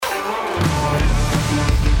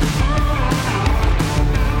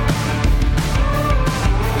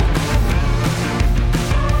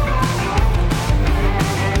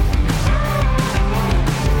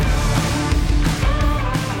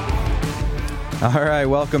All right,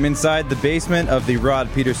 welcome inside the basement of the Rod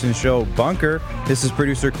Peterson Show bunker. This is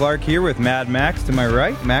producer Clark here with Mad Max to my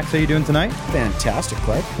right. Max, how you doing tonight? Fantastic,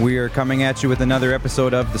 Clark. We are coming at you with another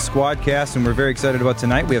episode of the Squadcast, and we're very excited about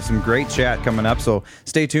tonight. We have some great chat coming up, so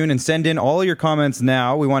stay tuned and send in all your comments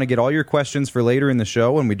now. We want to get all your questions for later in the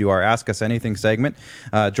show when we do our Ask Us Anything segment.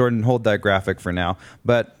 Jordan, hold that graphic for now.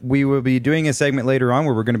 But we will be doing a segment later on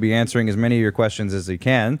where we're going to be answering as many of your questions as we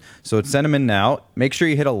can. So send them in now. Make sure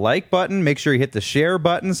you hit a like button. Make sure you hit the share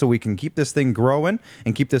button so we can keep this thing growing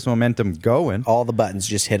and keep this momentum going. All the buttons,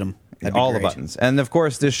 just hit them. All the buttons. And of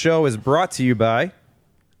course, this show is brought to you by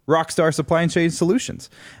Rockstar Supply Chain Solutions.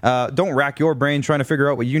 Don't rack your brain trying to figure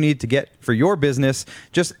out what you need to get for your business.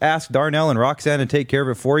 Just ask Darnell and Roxanne to take care of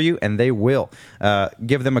it for you, and they will.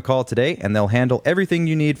 Give them a call today, and they'll handle everything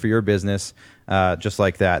you need for your business. Just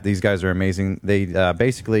like that. These guys are amazing. They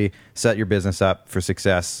basically set your business up for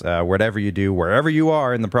success. Whatever you do, wherever you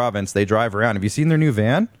are in the province, they drive around. Have you seen their new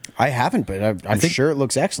van? I haven't, but I'm sure it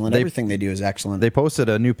looks excellent. Everything they do is excellent. They posted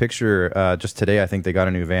a new picture just today. I think they got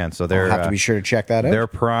a new van. So they're I'll have to be sure to check that out. They're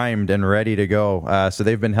primed and ready to go. So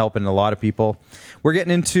they've been helping a lot of people. We're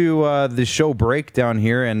getting into the show breakdown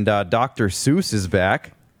here, and Dr. Seuss is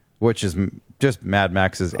back, which is just Mad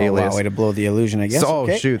Max's alias. Wow, way to blow the illusion, I guess.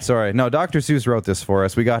 Shoot, sorry. No, Dr. Seuss wrote this for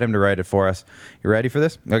us. We got him to write it for us. You ready for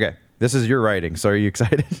this? Okay. This is your writing, so are you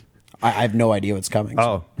excited? I have no idea what's coming.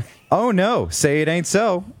 So. Oh no, say it ain't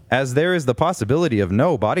so, as there is the possibility of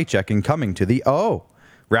no body checking coming to the O.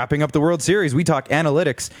 Wrapping up the World Series, we talk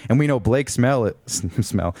analytics, and we know Blake Snell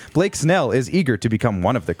is eager to become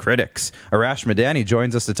one of the critics. Arash Madani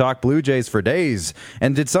joins us to talk Blue Jays for days.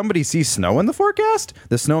 And did somebody see snow in the forecast?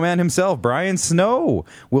 The snowman himself, Brian Snow,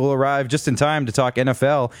 will arrive just in time to talk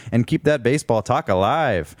NFL and keep that baseball talk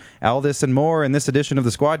alive. All this and more in this edition of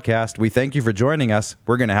the Squadcast. We thank you for joining us.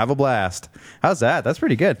 We're going to have a blast. How's that? That's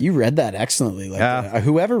pretty good. You read that excellently.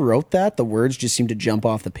 Whoever wrote that, the words just seem to jump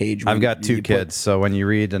off the page. I've got two kids, so when you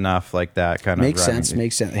read enough like that kind makes of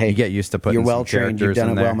makes sense. Hey, you get used to putting you're well trained. You've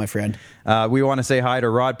done it well, my friend. We want to say hi to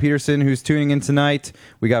Rod Peterson, who's tuning in tonight.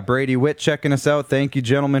 We got Brady Witt checking us out. Thank you,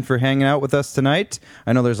 gentlemen, for hanging out with us tonight.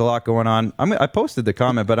 I know there's a lot going on. I posted the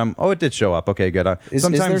comment, but it did show up. Okay, good. Is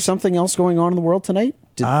there something else going on in the world tonight?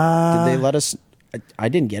 Did they let us? I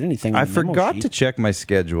didn't get anything. I forgot to check my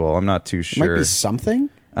schedule. I'm not too sure. Might be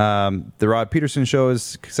something. The Rod Peterson Show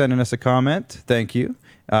is sending us a comment. Thank you.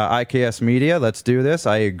 IKS Media, let's do this.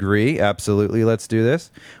 I agree. Absolutely, let's do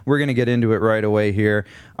this. We're going to get into it right away here.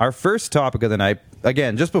 Our first topic of the night,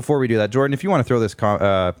 again, just before we do that, Jordan, if you want to throw this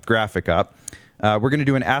graphic up, we're going to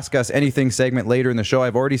do an Ask Us Anything segment later in the show.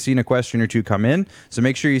 I've already seen a question or two come in, so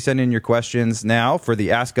make sure you send in your questions now for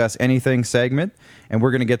the Ask Us Anything segment, and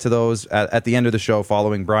we're going to get to those at the end of the show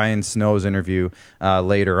following Brian Snow's interview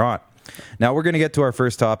later on. Now, we're going to get to our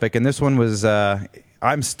first topic, and this one was...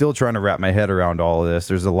 I'm still trying to wrap my head around all of this.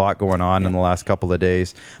 There's a lot going on in the last couple of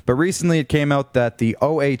days. But recently it came out that the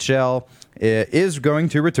OHL is going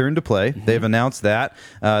to return to play. Mm-hmm. They've announced that.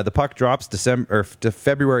 The puck drops to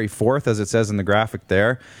February 4th, as it says in the graphic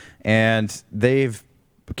there. And they've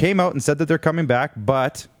came out and said that they're coming back,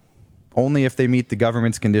 but only if they meet the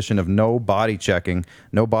government's condition of no body checking,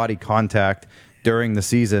 no body contact during the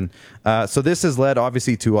season. So this has led,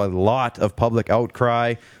 obviously, to a lot of public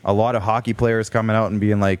outcry, a lot of hockey players coming out and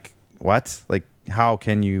being like, what? Like, how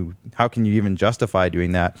can you even justify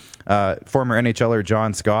doing that? Former NHLer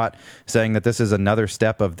John Scott saying that this is another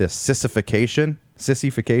step of this sissification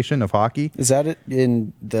of hockey. Is that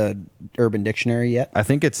in the Urban Dictionary yet? I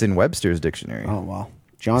think it's in Webster's Dictionary. Oh, wow.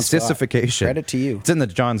 John Sissification. Scott. Credit to you. It's in the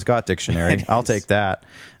John Scott Dictionary. I'll take that.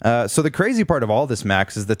 So the crazy part of all this,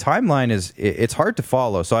 Max, is the timeline it's hard to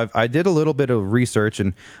follow. So I did a little bit of research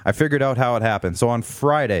and I figured out how it happened. So on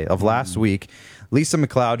Friday of last week, Lisa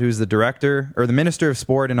McLeod, who's the Minister of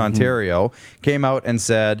Sport in Ontario, came out and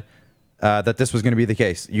said that this was going to be the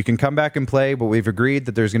case. You can come back and play, but we've agreed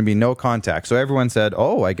that there's going to be no contact. So everyone said,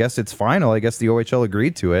 oh, I guess it's final. I guess the OHL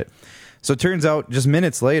agreed to it. So it turns out just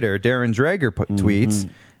minutes later, Darren Dreger tweets,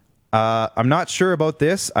 I'm not sure about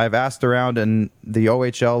this. I've asked around and the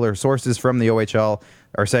OHL or sources from the OHL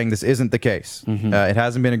are saying this isn't the case. It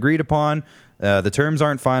hasn't been agreed upon. The terms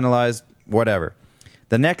aren't finalized, whatever.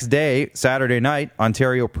 The next day, Saturday night,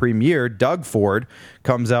 Ontario Premier Doug Ford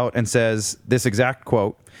comes out and says this exact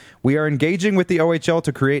quote, "We are engaging with the OHL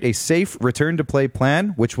to create a safe return-to-play plan,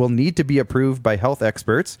 which will need to be approved by health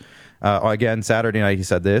experts." Again, Saturday night he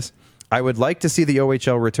said this. "I would like to see the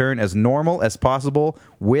OHL return as normal as possible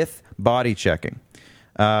with body checking."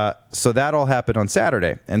 So that all happened on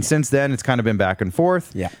Saturday. And since then, it's kind of been back and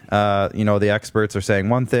forth. The experts are saying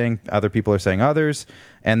one thing, other people are saying others.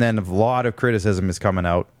 And then a lot of criticism is coming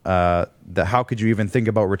out that how could you even think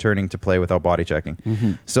about returning to play without body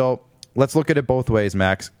checking? So let's look at it both ways,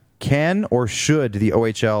 Max. Can or should the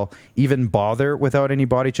OHL even bother without any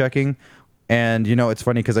body checking? And, it's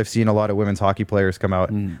funny because I've seen a lot of women's hockey players come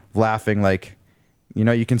out laughing like,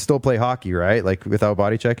 you can still play hockey, right? Like without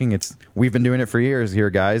body checking. We've been doing it for years here,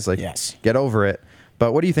 guys. Like, yes. Get over it.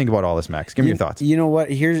 But what do you think about all this, Max? Give me your thoughts. You know what?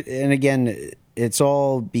 And again, it's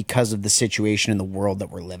all because of the situation in the world that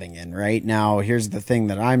we're living in right now. Here's the thing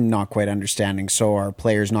that I'm not quite understanding. So are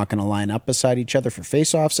players not going to line up beside each other for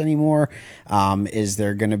faceoffs anymore? Is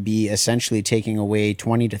there going to be essentially taking away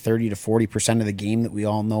 20 to 30 to 40% of the game that we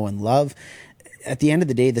all know and love? At the end of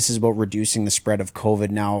the day, this is about reducing the spread of COVID.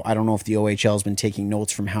 Now, I don't know if the OHL has been taking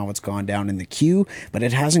notes from how it's gone down in the queue, but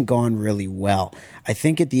it hasn't gone really well. I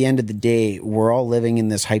think at the end of the day, we're all living in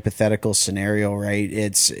this hypothetical scenario, right?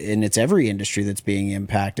 It's every industry that's being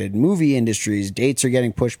impacted. Movie industries, dates are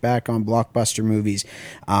getting pushed back on blockbuster movies.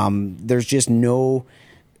 There's just no,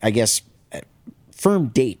 I guess, firm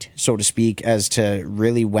date, so to speak, as to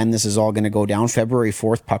really when this is all going to go down. February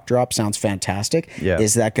 4th puck drop sounds fantastic. Yeah.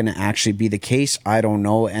 Is that going to actually be the case? I don't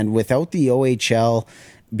know. And without the OHL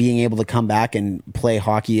being able to come back and play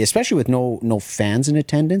hockey, especially with no fans in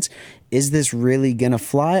attendance, is this really going to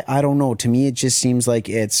fly? I don't know. To me, it just seems like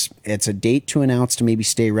it's a date to announce to maybe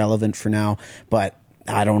stay relevant for now, but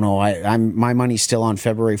I don't know. My money's still on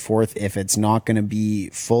February 4th. If it's not going to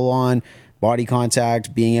be full on body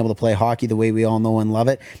contact, being able to play hockey the way we all know and love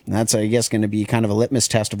it. And that's, I guess, going to be kind of a litmus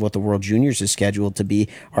test of what the World Juniors is scheduled to be.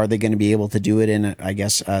 Are they going to be able to do it in,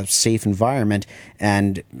 a safe environment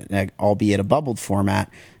and albeit a bubbled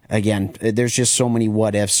format? Again, there's just so many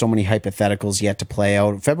what ifs, so many hypotheticals yet to play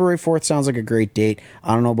out. February 4th sounds like a great date.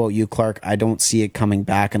 I don't know about you, Clark. I don't see it coming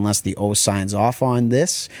back unless the O signs off on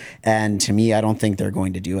this. And to me, I don't think they're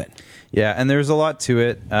going to do it. Yeah, and there's a lot to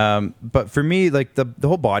it. But for me, like the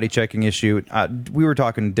whole body checking issue, we were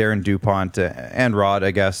talking Darren DuPont and Rod,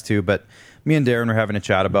 I guess, too. But me and Darren were having a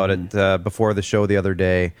chat about it before the show the other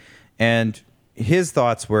day. And his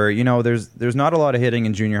thoughts were, there's not a lot of hitting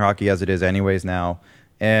in junior hockey as it is anyways now.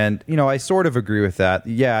 And, I sort of agree with that.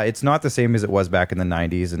 Yeah, it's not the same as it was back in the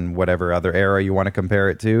 90s and whatever other era you want to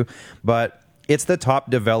compare it to. But it's the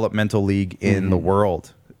top developmental league in the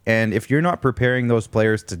world. And if you're not preparing those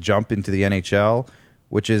players to jump into the NHL,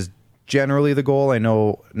 which is generally the goal, I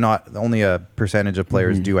know not only a percentage of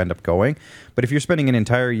players do end up going, but if you're spending an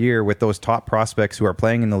entire year with those top prospects who are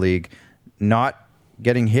playing in the league, not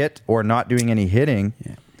getting hit or not doing any hitting,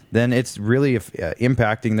 then it's really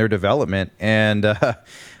impacting their development. And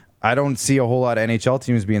I don't see a whole lot of NHL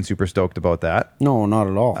teams being super stoked about that. No, not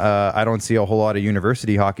at all. I don't see a whole lot of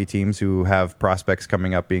university hockey teams who have prospects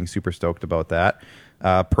coming up being super stoked about that.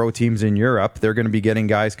 Pro teams in Europe, they're going to be getting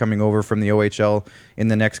guys coming over from the OHL in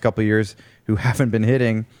the next couple of years who haven't been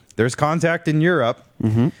hitting. There's contact in Europe.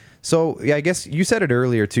 So yeah, I guess you said it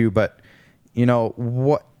earlier too, but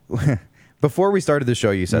what before we started the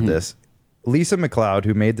show, you said this. Lisa McLeod,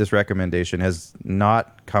 who made this recommendation, has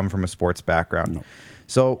not come from a sports background. No.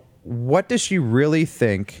 So what does she really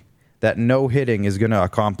think that no hitting is going to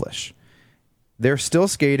accomplish? They're still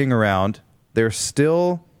skating around. They're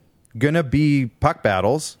still going to be puck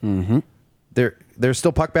battles. There's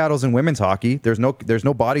still puck battles in women's hockey. There's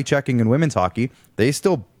no body checking in women's hockey. There's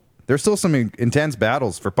still some intense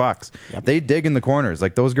battles for pucks. Yep. They dig in the corners.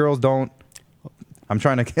 Like those girls don't. I'm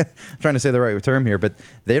trying to say the right term here, but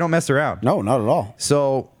they don't mess around. No, not at all.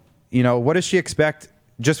 So, what does she expect?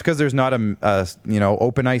 Just because there's not a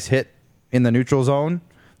open ice hit in the neutral zone,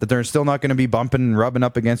 that they're still not going to be bumping and rubbing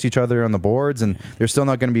up against each other on the boards, and there's still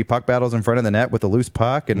not going to be puck battles in front of the net with a loose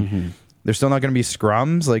puck, and there's still not going to be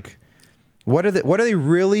scrums. Like, what do they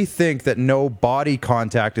really think that no body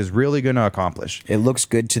contact is really going to accomplish? It looks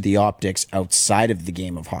good to the optics outside of the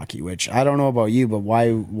game of hockey, which I don't know about you, but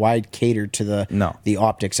why cater to the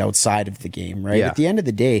optics outside of the game, right? Yeah. At the end of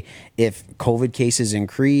the day, if COVID cases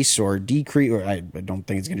increase or decrease, or I don't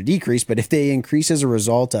think it's going to decrease, but if they increase as a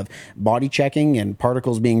result of body checking and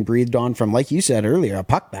particles being breathed on from, like you said earlier, a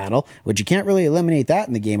puck battle, which you can't really eliminate that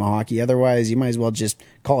in the game of hockey. Otherwise, you might as well just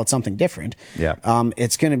call it something different. Yeah.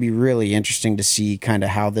 It's going to be really interesting to see kind of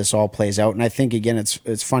how this all plays out. And I think, again,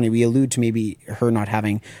 it's funny. We allude to maybe her not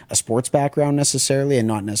having a sports background necessarily and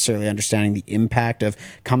not necessarily understanding the impact of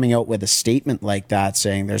coming out with a statement like that,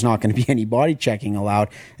 saying there's not going to be any body checking allowed.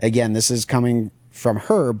 Again, this is coming from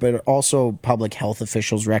her, but also public health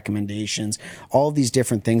officials' recommendations, all of these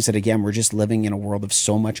different things that, again, we're just living in a world of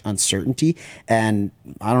so much uncertainty. And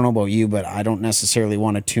I don't know about you, but I don't necessarily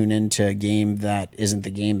want to tune into a game that isn't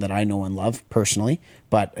the game that I know and love personally.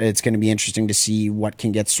 But it's going to be interesting to see what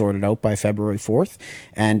can get sorted out by February 4th.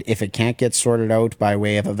 And if it can't get sorted out by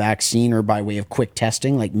way of a vaccine or by way of quick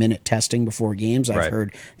testing, like minute testing before games, I've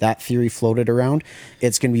heard that theory floated around.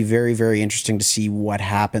 It's going to be very, very interesting to see what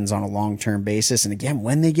happens on a long-term basis. And again,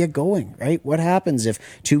 when they get going, right? What happens if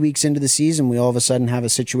 2 weeks into the season, we all of a sudden have a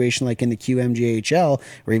situation like in the QMJHL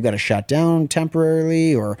where you've got to shut down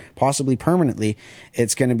temporarily or possibly permanently?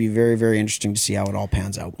 It's going to be very, very interesting to see how it all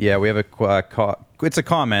pans out. Yeah, we have it's a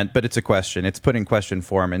comment, but it's a question. It's put in question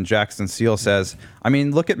form. And Jackson Seal says, I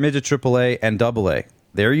mean, look at midget AAA and AA.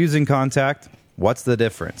 They're using contact. What's the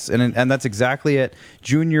difference? And that's exactly it.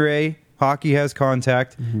 Junior A hockey has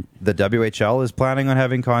contact. The WHL is planning on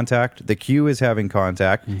having contact. The Q is having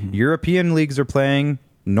contact. European leagues are playing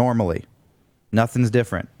normally. Nothing's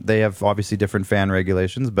different. They have obviously different fan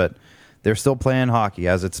regulations, but they're still playing hockey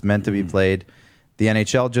as it's meant to be played. The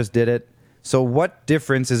NHL just did it. So what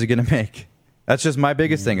difference is it going to make? That's just my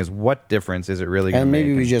biggest thing is what difference is it really going to make? And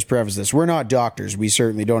maybe we just preface this. We're not doctors. We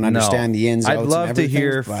certainly don't understand the ins, outs, I'd love and to everything,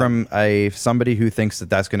 hear from somebody who thinks that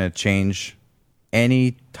that's going to change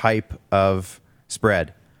any type of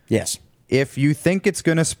spread. Yes. If you think it's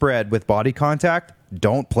going to spread with body contact,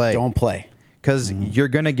 don't play. Don't play. Because you're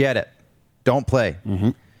going to get it. Don't play.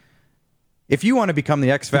 If you want to become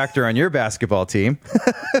the X factor on your basketball team,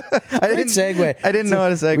 I didn't know how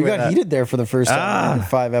to segue. We got heated there for the first time in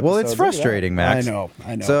 5 episodes. Well, it's frustrating, Max. I know.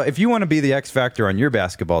 So if you want to be the X factor on your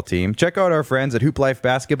basketball team, check out our friends at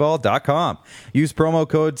hooplifebasketball.com. Use promo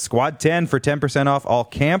code SQUAD10 for 10% off all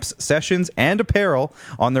camps, sessions, and apparel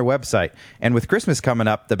on their website. And with Christmas coming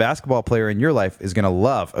up, the basketball player in your life is going to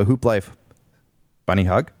love a Hoop Life bunny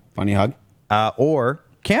hug. Or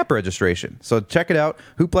camp registration. So check it out,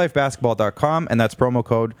 hooplifebasketball.com, and that's promo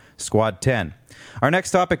code SQUAD10. Our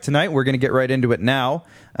next topic tonight, we're going to get right into it now.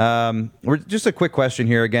 We're just a quick question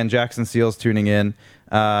here. Again, Jackson Seals tuning in.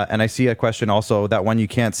 And I see a question also, that one you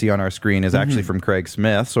can't see on our screen is actually from Craig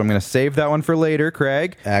Smith. So I'm going to save that one for later,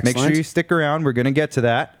 Craig. Excellent. Make sure you stick around. We're going to get to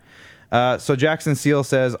that. So Jackson Seal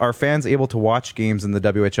says, are fans able to watch games in the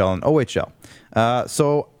WHL and OHL?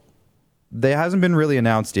 So they hasn't been really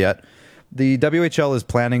announced yet. The WHL is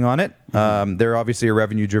planning on it. They're obviously a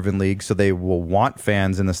revenue-driven league, so they will want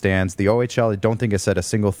fans in the stands. The OHL, I don't think has said a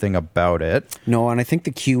single thing about it. No, and I think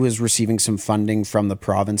the Q is receiving some funding from the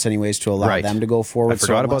province anyways to allow them to go forward. I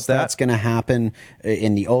forgot about that. That's going to happen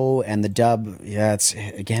in the O and the Dub. Yeah, it's,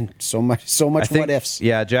 again, so much what ifs.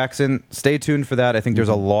 Yeah, Jackson, stay tuned for that. I think there's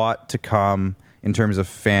a lot to come in terms of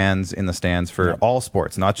fans in the stands for all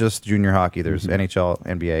sports, not just junior hockey. There's NHL,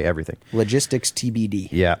 NBA, everything. Logistics TBD.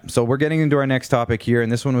 Yeah. So we're getting into our next topic here,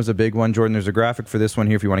 and this one was a big one. Jordan, there's a graphic for this one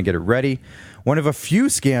here if you want to get it ready. One of a few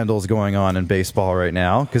scandals going on in baseball right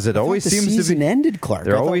now, because it always seems to be... The season ended, Clark.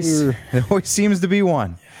 There always seems to be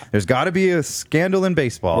one. There's got to be a scandal in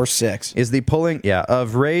baseball. Or six. Is the pulling,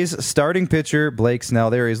 of Rays starting pitcher Blake Snell.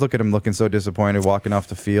 There he is. Look at him looking so disappointed walking off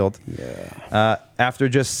the field. Yeah. After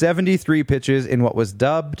just 73 pitches in what was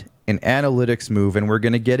dubbed an analytics move. And we're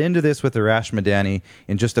going to get into this with Arash Madani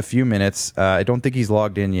in just a few minutes. I don't think he's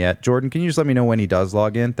logged in yet. Jordan, can you just let me know when he does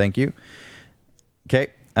log in? Thank you.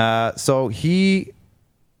 Okay. We're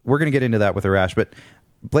going to get into that with Arash, but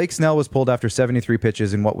Blake Snell was pulled after 73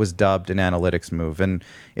 pitches in what was dubbed an analytics move. And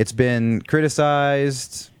it's been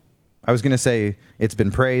criticized. I was going to say it's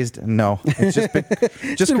been praised. No, it's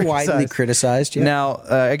just been widely criticized. Yeah. Now,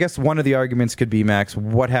 I guess one of the arguments could be, Max,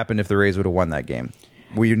 what happened if the Rays would have won that game?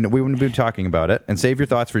 We wouldn't be talking about it. And save your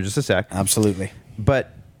thoughts for just a sec. Absolutely.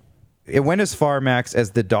 But it went as far, Max,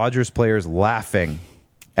 as the Dodgers players laughing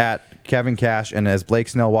at Kevin Cash. And as Blake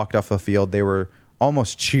Snell walked off the field, they were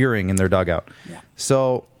almost cheering in their dugout. Yeah.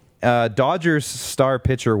 So Dodgers star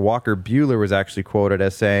pitcher Walker Buehler was actually quoted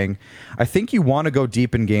as saying, "I think you want to go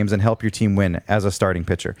deep in games and help your team win as a starting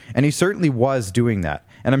pitcher." And he certainly was doing that.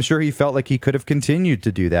 And I'm sure he felt like he could have continued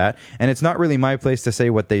to do that. And it's not really my place to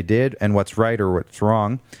say what they did and what's right or what's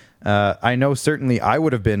wrong. I know certainly I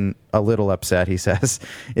would have been a little upset, he says,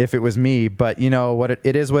 if it was me. But you know what?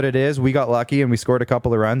 It is what it is. We got lucky and we scored a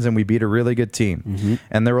couple of runs and we beat a really good team.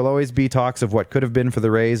 And there will always be talks of what could have been for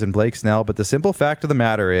the Rays and Blake Snell. But the simple fact of the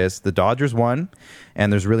matter is the Dodgers won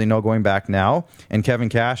and there's really no going back now. And Kevin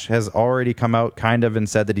Cash has already come out kind of and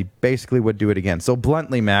said that he basically would do it again. So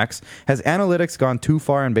bluntly, Max, has analytics gone too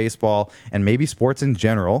far in baseball and maybe sports in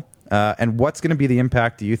general? And what's going to be the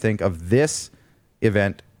impact, do you think, of this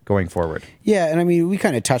event going forward? Yeah, and I mean, we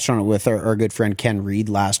kind of touched on it with our good friend Ken Reed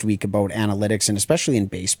last week about analytics, and especially in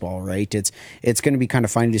baseball, right? It's going to be kind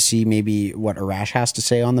of funny to see maybe what Arash has to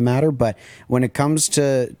say on the matter, but when it comes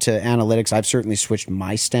to analytics, I've certainly switched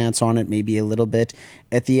my stance on it maybe a little bit.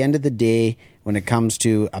 At the end of the day, when it comes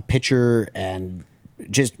to a pitcher and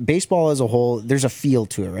just baseball as a whole, there's a feel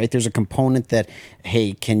to it, right? There's a component that,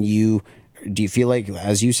 hey, do you feel like,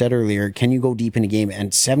 as you said earlier, can you go deep in a game?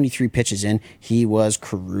 And 73 pitches in, he was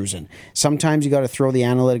cruising. Sometimes you got to throw the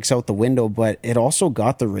analytics out the window, but it also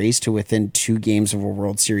got the Rays to within 2 games of a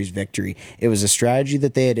World Series victory. It was a strategy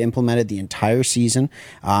that they had implemented the entire season,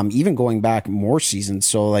 even going back more seasons.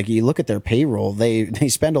 So, like, you look at their payroll, they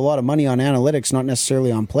spend a lot of money on analytics, not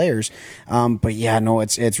necessarily on players. But yeah, no,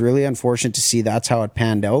 it's really unfortunate to see that's how it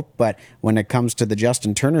panned out. But when it comes to the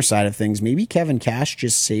Justin Turner side of things, maybe Kevin Cash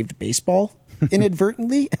just saved baseball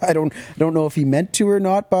inadvertently. I don't know if he meant to or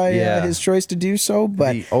not by his choice to do so,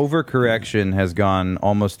 but the overcorrection has gone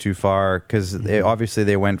almost too far, because obviously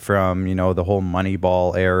they went from the whole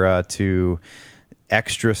Moneyball era to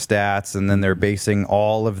extra stats, and then they're basing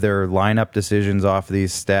all of their lineup decisions off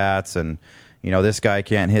these stats, and this guy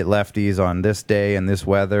can't hit lefties on this day and this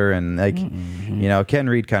weather, and Ken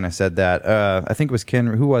Reed kind of said that. I think it was Ken.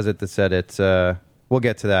 Who was it that said it? We'll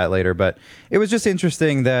get to that later, but it was just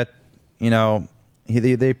interesting that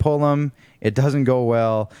they pull him, it doesn't go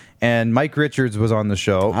well, and Mike Richards was on the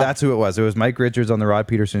show. That's who it was. It was Mike Richards on the Rod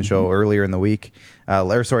Peterson show earlier in the week. It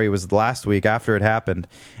was last week after it happened,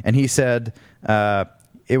 and he said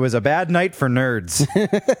it was a bad night for nerds.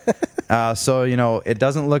 So it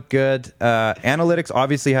doesn't look good. Analytics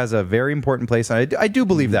obviously has a very important place, and I do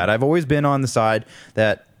believe that. I've always been on the side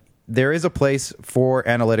that there is a place for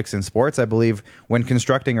analytics in sports. I believe when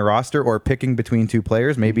constructing a roster or picking between 2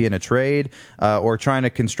 players, maybe in a trade, or trying to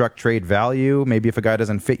construct trade value, maybe if a guy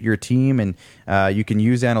doesn't fit your team, and you can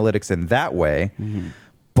use analytics in that way.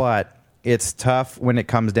 But it's tough when it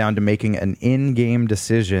comes down to making an in-game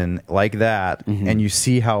decision like that, and you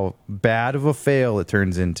see how bad of a fail it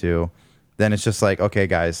turns into. Then it's just like, okay,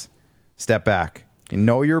 guys, step back. You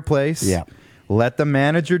know your place. Yeah. Let the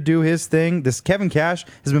manager do his thing. This Kevin Cash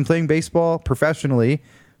has been playing baseball professionally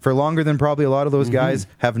for longer than probably a lot of those guys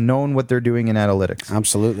have known what they're doing in analytics.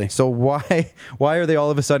 Absolutely. So why are they all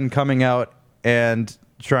of a sudden coming out and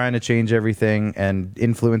trying to change everything and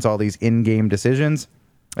influence all these in-game decisions?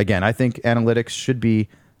 Again, I think analytics should be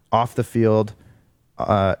off the field,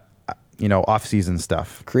 off-season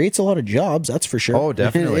stuff. Creates a lot of jobs, that's for sure. Oh,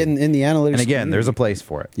 definitely. in the analytics. And again, community. there's a place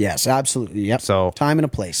for it. Yes, absolutely. Yep. So time and a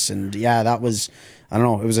place. And yeah, that was, I don't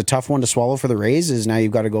know, it was a tough one to swallow for the Rays, is now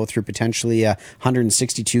you've got to go through potentially a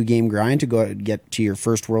 162 game grind to go get to your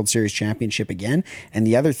first World Series championship again. And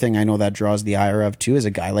the other thing I know that draws the ire of too is a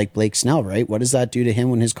guy like Blake Snell, right? What does that do to him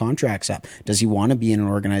when his contract's up? Does he want to be in an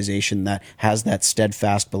organization that has that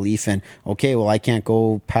steadfast belief in, okay, well, I can't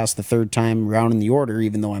go past the 3rd time round in the order,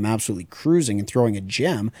 even though I'm absolutely cruising and throwing a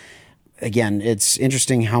gem? Again, it's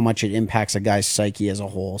interesting how much it impacts a guy's psyche as a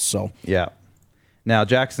whole. So yeah. Now,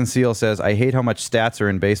 Jackson Seal says, I hate how much stats are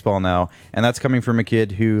in baseball now. And that's coming from a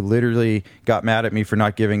kid who literally got mad at me for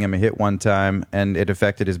not giving him a hit one time, and it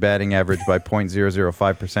affected his batting average by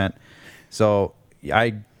 0.005%. So,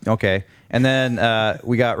 okay. And then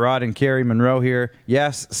we got Rod and Kerry Monroe here.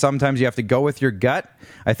 Yes, sometimes you have to go with your gut.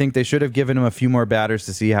 I think they should have given him a few more batters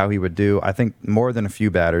to see how he would do. I think more than a few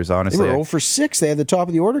batters, honestly. They were 0 for 6. They had the top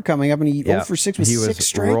of the order coming up, and he 0 for 6 with 6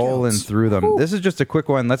 strikeouts. He was rolling through them. Ooh. This is just a quick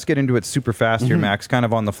one. Let's get into it super fast here, Max, kind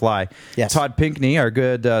of on the fly. Yes. Todd Pinkney, our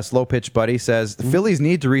good slow pitch buddy, says, the Phillies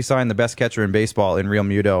need to re-sign the best catcher in baseball in Real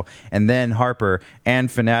Muto, and then Harper and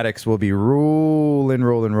Fanatics will be rolling.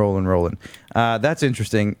 That's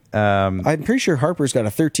interesting. I'm pretty sure Harper's got a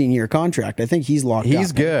 13-year contract. I think he's locked up.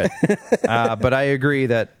 He's good. But I agree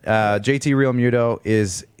that JT Real Muto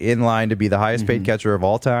is in line to be the highest paid catcher of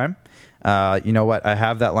all time. You know what? I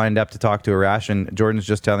have that lined up to talk to Arash, and Jordan's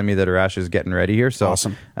just telling me that Arash is getting ready here. So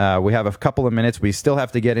awesome. We have a couple of minutes. We still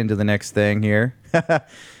have to get into the next thing here.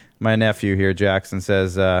 My nephew here, Jackson,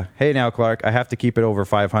 says, hey now, Clark, I have to keep it over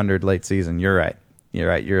 500 late season. You're right.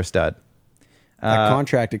 You're a stud. That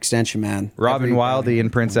contract extension, man. Robin Wildy in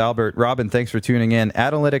Prince Albert. Robin, thanks for tuning in.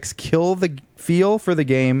 Analytics kill the feel for the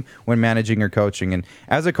game when managing or coaching. And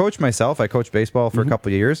as a coach myself, I coached baseball for a couple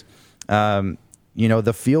of years.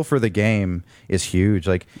 The feel for the game is huge.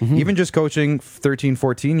 Like even just coaching 13,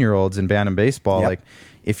 14-year-olds in Bantam baseball, like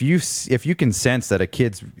if you can sense that a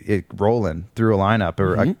kid's rolling through a lineup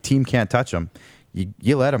or a team can't touch them,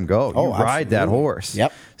 you let him go. You ride that horse.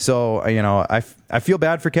 Yep. So, I feel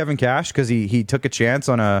bad for Kevin Cash because he took a chance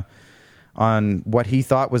on what he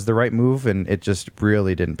thought was the right move, and it just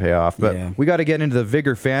really didn't pay off. But we got to get into the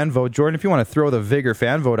Vigor fan vote. Jordan, if you want to throw the Vigor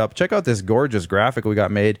fan vote up, check out this gorgeous graphic we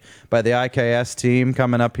got made by the IKS team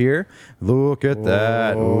coming up here. Look at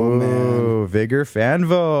that. Ooh, Vigor fan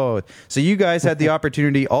vote. So you guys had the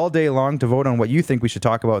opportunity all day long to vote on what you think we should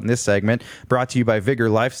talk about in this segment, brought to you by Vigor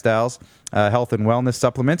Lifestyles, health and wellness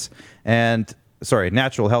supplements. And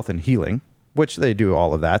natural health and healing, which they do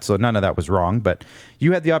all of that. So none of that was wrong. But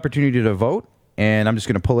you had the opportunity to vote, and I'm just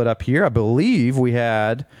going to pull it up here. I believe we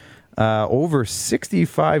had over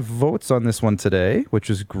 65 votes on this one today, which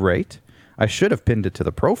was great. I should have pinned it to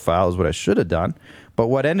the profile is what I should have done. But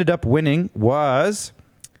what ended up winning was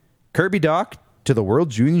Kirby Dach to the World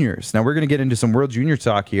Juniors. Now we're going to get into some World Junior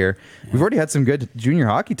talk here. We've already had some good junior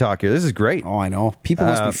hockey talk here. This is great. Oh, I know. People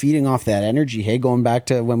must be feeding off that energy. Hey, going back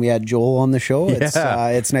to when we had Joel on the show,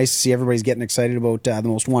 it's nice to see everybody's getting excited about the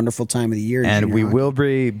most wonderful time of the year. And we will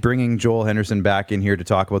be bringing Joel Henderson back in here to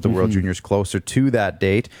talk about the World Juniors closer to that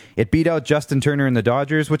date. It beat out Justin Turner and the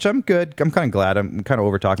Dodgers, which I'm good. I'm kind of glad. I'm kind of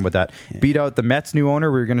over talking about that. Yeah. Beat out the Mets' new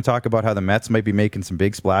owner. We're going to talk about how the Mets might be making some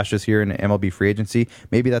big splashes here in MLB free agency.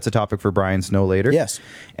 Maybe that's a topic for Brian Snow later. Yes.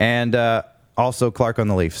 And also Clark on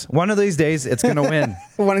the Leafs. One of these days, it's going to win.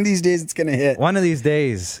 One of these days, it's going to hit. One of these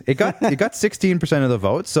days. It got 16% of the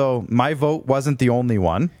vote, so my vote wasn't the only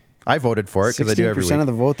one. I voted for it because I do every week. 16% of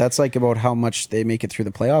the vote, that's like about how much they make it through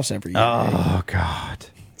the playoffs every year. Oh, God.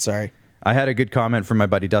 Sorry. I had a good comment from my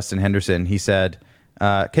buddy Dustin Henderson. He said,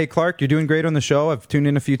 "Okay, Clark, you're doing great on the show. I've tuned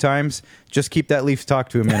in a few times. Just keep that Leafs talk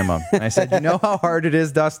to a minimum." And I said, you know how hard it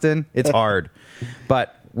is, Dustin? It's hard.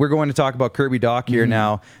 But we're going to talk about Kirby Dach here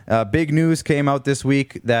now. Big news came out this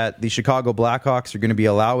week that the Chicago Blackhawks are going to be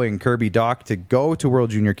allowing Kirby Dach to go to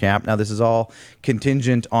World Junior Camp. Now, this is all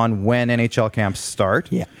contingent on when NHL camps start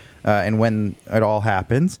and when it all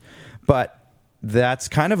happens. But that's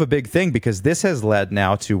kind of a big thing because this has led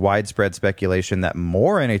now to widespread speculation that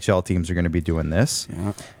more NHL teams are going to be doing this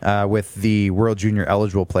with the World Junior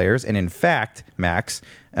eligible players. And in fact, Max,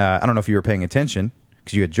 I don't know if you were paying attention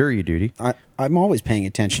because you had jury duty. I'm always paying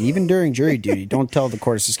attention, even during jury duty. Don't tell the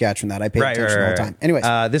Court of Saskatchewan that. I pay attention all the time. Anyways.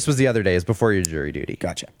 This was the other day. It's before your jury duty.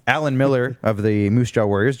 Gotcha. Alan Miller of the Moose Jaw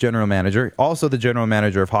Warriors, general manager, also the general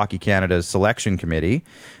manager of Hockey Canada's selection committee.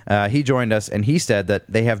 He joined us, and he said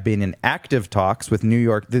that they have been in active talks with the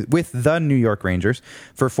New York Rangers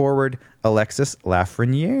for forward Alexis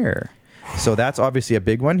Lafreniere. So that's obviously a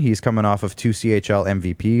big one. He's coming off of 2 CHL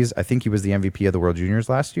MVPs. I think he was the MVP of the World Juniors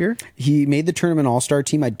last year. He made the tournament all-star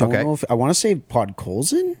team. I don't know if I want to say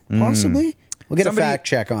Podkolzin, possibly. We'll get a fact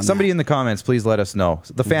check on somebody that. In the comments, please let us know.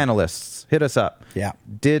 The fanalists, hit us up. Yeah.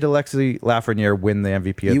 Did Alexis Lafreniere win the MVP of the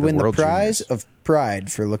World Juniors? You win the prize of pride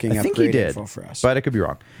for looking up great info for us. But I could be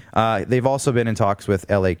wrong. They've also been in talks with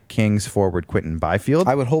LA Kings forward Quentin Byfield.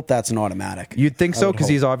 I would hope that's an automatic. You'd think so because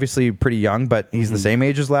he's obviously pretty young, but he's the same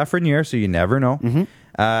age as Lafreniere, so you never know.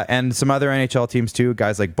 And some other NHL teams too,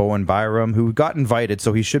 guys like Bowen Byram, who got invited,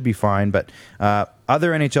 so he should be fine. But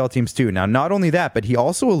other NHL teams too. Now, not only that, but he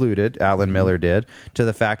also alluded, Alan Miller did, to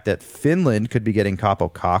the fact that Finland could be getting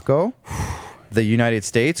Kaapo Kakko. The United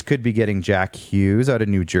States could be getting Jack Hughes out of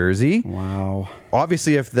New Jersey. Wow.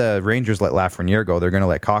 Obviously, if the Rangers let Lafreniere go, they're going to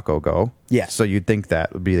let Kakko go. Yes. So you'd think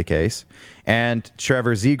that would be the case. And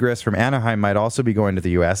Trevor Zegras from Anaheim might also be going to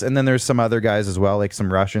the U.S. And then there's some other guys as well, like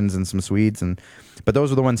some Russians and some Swedes. But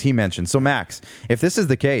those are the ones he mentioned. So, Max, if this is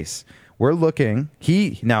the case, we're looking...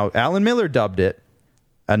 Now, Alan Miller dubbed it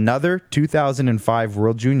another 2005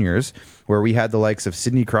 World Juniors, where we had the likes of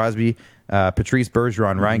Sidney Crosby, Patrice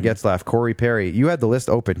Bergeron, Ryan Getzlaf, Corey Perry. You had the list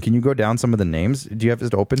open. Can you go down some of the names? Do you have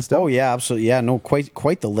it open still? Oh yeah, absolutely. Yeah, no,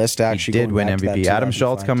 quite the list actually. He did win MVP. Adam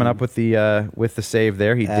Schultz coming up with the save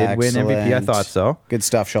there. He did win MVP. I thought so. Good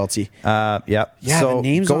stuff, Schultzy. Yeah. So the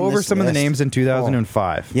names go on over this some of the list. names in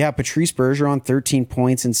 2005. Yeah, Patrice Bergeron, 13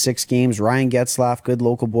 points in 6 games. Ryan Getzlaf, good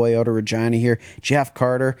local boy out of Regina here. Jeff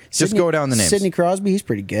Carter. Go down the names. Sidney Crosby, he's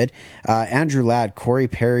pretty good. Andrew Ladd, Corey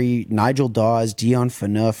Perry, Nigel Dawes, Dion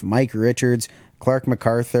Phaneuf, Mike Richards, Clark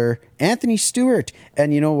MacArthur, Anthony Stewart,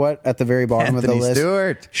 and you know what? At the very bottom of the list,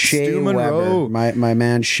 Stewart. Shea Weber, my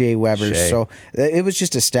man Shea Weber. So it was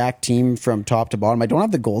just a stacked team from top to bottom. I don't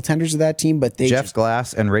have the goaltenders of that team, but Jeff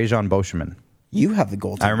Glass and Rajon Boschman. You have the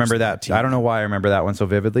goaltenders. I remember that. I don't know why I remember that one so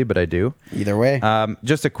vividly, but I do. Either way.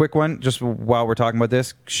 Just a quick one, just while we're talking about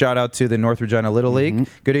this. Shout out to the North Regina Little League.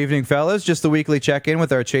 Good evening, fellas. Just the weekly check-in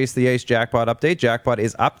with our Chase the Ace jackpot update. Jackpot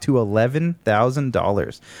is up to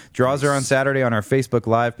 $11,000. Draws are on Saturday on our Facebook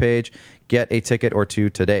Live page. Get a ticket or two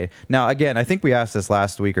today. Now, again, I think we asked this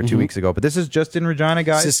last week or 2 weeks ago, but this is just in Regina,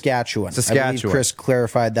 guys. Saskatchewan. I believe Chris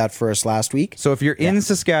clarified that for us last week. So if you're in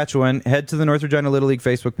Saskatchewan, head to the North Regina Little League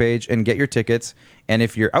Facebook page and get your tickets. And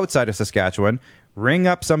if you're outside of Saskatchewan, ring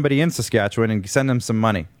up somebody in Saskatchewan and send them some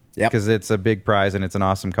money. Because it's a big prize and it's an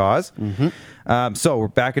awesome cause. So we're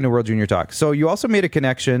back into World Junior Talk. So you also made a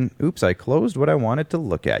connection. Oops, I closed what I wanted to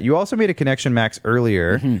look at. You also made a connection, Max,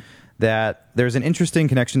 earlier that there's an interesting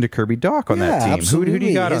connection to Kirby Dach on that team. Who do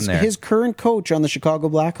you got on there? His current coach on the Chicago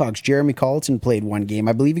Blackhawks, Jeremy Colleton, played one game.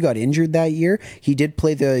 I believe he got injured that year. He did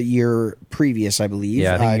play the year previous, I believe,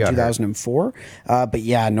 Yeah, I think he got 2004. But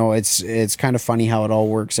yeah, no, it's kind of funny how it all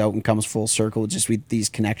works out and comes full circle just with these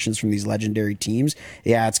connections from these legendary teams.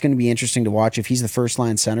 Yeah, it's going to be interesting to watch if he's the first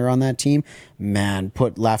line center on that team. Man,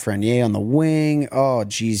 put Lafreniere on the wing. Oh,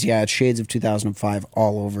 geez, yeah, it's shades of 2005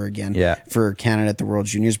 all over again for Canada at the World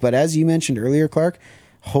Juniors. But as you mentioned earlier, Clark,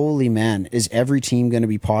 holy man, is every team going to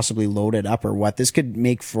be possibly loaded up or what? This could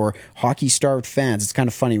make for hockey-starved fans. It's kind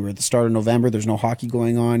of funny. We're at the start of November. There's no hockey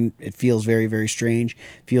going on. It feels very, very strange.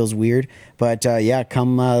 Feels weird. But yeah,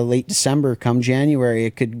 come late December, come January,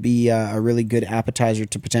 it could be a really good appetizer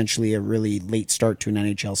to potentially a really late start to an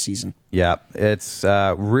NHL season. Yeah, it's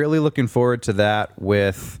really looking forward to that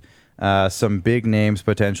with some big names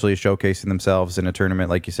potentially showcasing themselves in a tournament,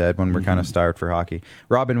 like you said, when we're kind of starved for hockey.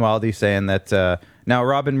 Robin Wildy saying that... now,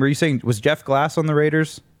 Robin, were you saying, was Jeff Glass on the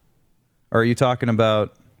Raiders? Or are you talking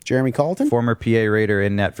about... Jeremy Colleton? Former PA Raider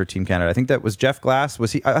in net for Team Canada. I think that was Jeff Glass.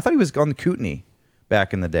 Was he? I thought he was on the Kootenay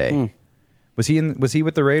back in the day. Was he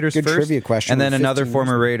with the Raiders Good first? trivia question. And then another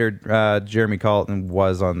former Raider, Jeremy Colleton,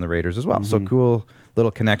 was on the Raiders as well. So cool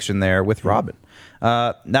little connection there with Robin.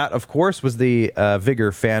 That, of course, was the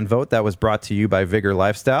Vigor fan vote that was brought to you by Vigor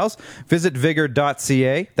Lifestyles. Visit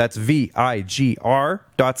vigor.ca. That's vigr.ca.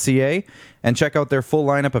 And check out their full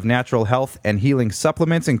lineup of natural health and healing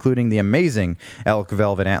supplements, including the amazing Elk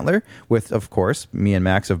Velvet Antler, with, of course, me and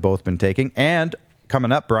Max have both been taking. And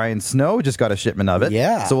coming up, Brian Snow just got a shipment of it.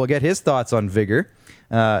 Yeah. So we'll get his thoughts on Vigor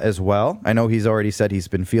as well. I know he's already said he's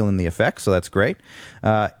been feeling the effects, so that's great.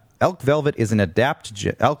 Elk Velvet is an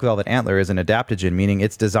adaptogen. Elk Velvet Antler is an adaptogen, meaning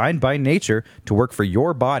it's designed by nature to work for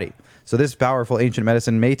your body. So this powerful ancient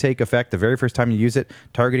medicine may take effect the very first time you use it,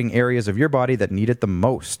 targeting areas of your body that need it the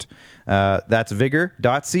most. That's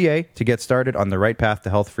vigor.ca to get started on the right path to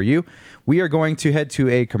health for you. We are going to head to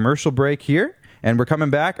a commercial break here, and we're coming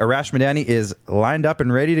back. Arash Madani is lined up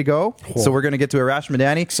and ready to go. So we're going to get to Arash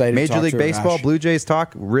Madani. Excited Major League to Baseball, Arash. Blue Jays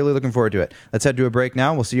talk. Really looking forward to it. Let's head to a break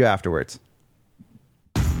now. We'll see you afterwards.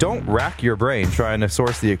 Don't rack your brain trying to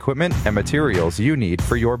source the equipment and materials you need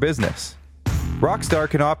for your business. Rockstar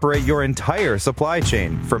can operate your entire supply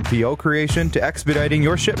chain, from PO creation to expediting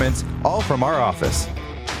your shipments, all from our office.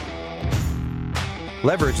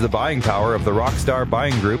 Leverage the buying power of the Rockstar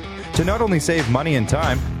Buying Group to not only save money and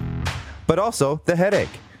time, but also the headache.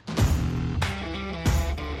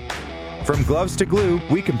 From gloves to glue,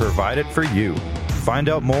 we can provide it for you. Find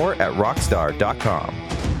out more at rockstar.com.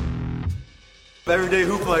 Everyday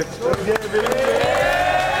hoop life.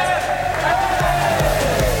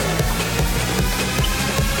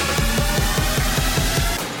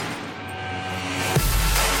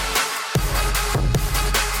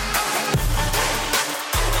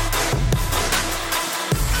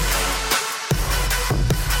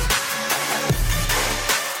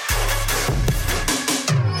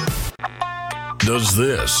 Does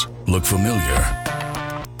this look familiar?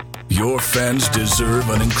 Your fans deserve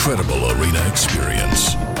an incredible arena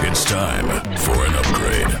experience. It's time for an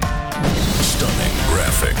upgrade. Stunning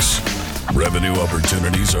graphics. Revenue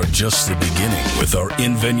opportunities are just the beginning with our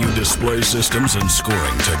in-venue display systems and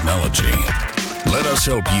scoring technology. Let us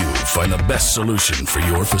help you find the best solution for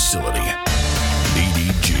your facility.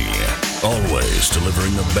 DDG. Always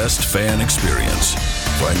delivering the best fan experience.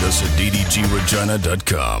 Find us at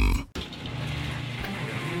ddgregina.com.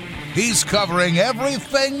 He's covering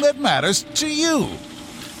everything that matters to you.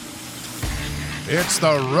 It's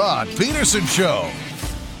the Rod Peterson Show.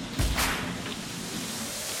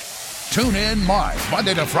 Tune in live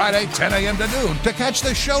Monday to Friday, 10 a.m. to noon to catch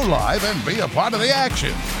the show live and be a part of the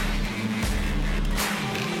action.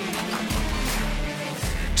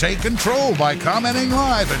 Take control by commenting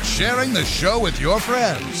live and sharing the show with your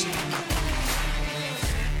friends.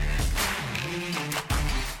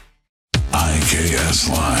 IKS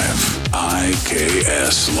Live.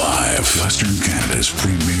 IKS Live. Western Canada's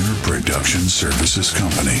premier production services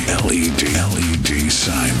company. LED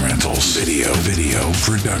sign rentals. Video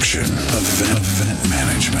production. Event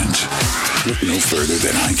management. Look no further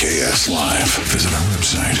than IKS Live. Visit our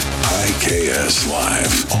website. IKS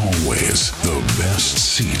Live. Always the best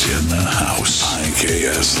seat in the house.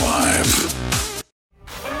 IKS Live.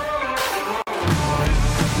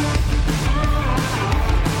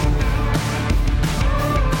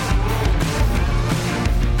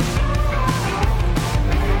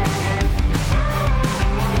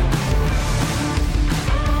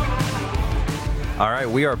 All right,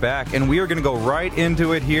 we are back, and we are going to go right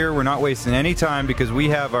into it here. We're not wasting any time because we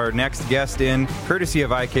have our next guest in, courtesy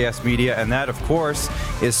of IKS Media, and that, of course,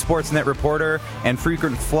 is Sportsnet reporter and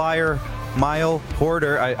frequent flyer Mile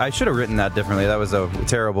Porter. I should have written that differently. That was a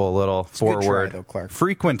terrible little forward. Good try, though, Clark.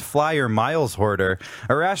 Frequent flyer Miles Hoarder.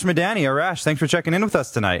 Arash Madani. Arash, thanks for checking in with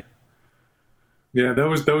us tonight. Yeah, that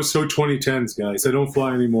was so 2010s, guys. I don't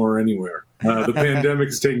fly anymore anywhere. The pandemic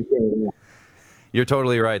is taking care of it. You're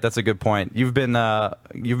totally right. That's a good point. You've been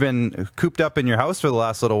cooped up in your house for the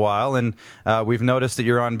last little while, and we've noticed that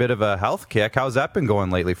you're on a bit of a health kick. How's that been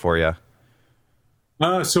going lately for you?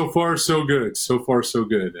 So far, so good. So far, so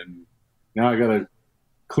good. And now I got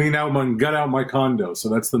to gut out my condo. So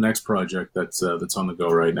that's the next project that's on the go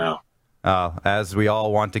right now. As we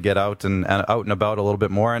all want to get out and about a little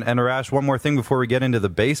bit more. And Arash, one more thing before we get into the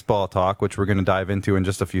baseball talk, which we're going to dive into in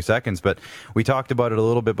just a few seconds. But we talked about it a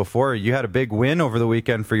little bit before. You had a big win over the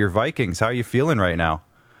weekend for your Vikings. How are you feeling right now?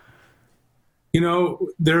 You know,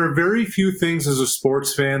 there are very few things as a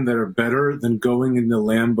sports fan that are better than going into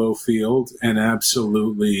Lambeau Field and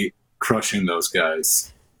absolutely crushing those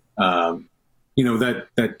guys.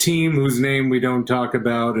 That team whose name we don't talk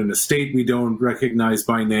about and a state we don't recognize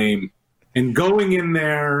by name, and going in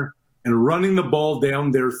there and running the ball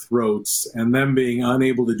down their throats and them being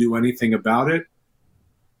unable to do anything about it.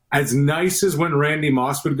 As nice as when Randy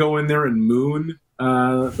Moss would go in there and moon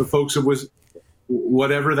the folks of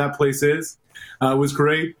whatever that place is, was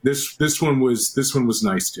great. This one was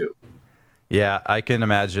nice too. Yeah, I can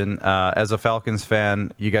imagine. As a Falcons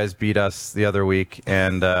fan, you guys beat us the other week,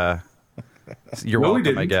 and you're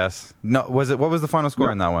welcome, I guess. No, what was the final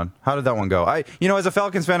score in that one? How did that one go? As a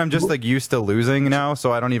Falcons fan, I'm just used to losing now,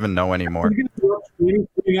 so I don't even know anymore.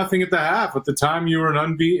 Nothing at the half. At the time, you were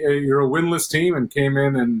you're a winless team and came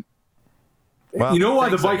in and why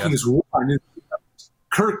the Vikings won?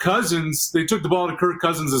 Kirk Cousins. They took the ball out of Kirk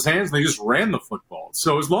Cousins' hands and they just ran the football.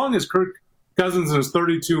 So as long as Kirk Cousins and his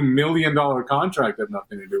 $32 million contract have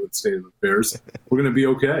nothing to do with the state of affairs, we're going to be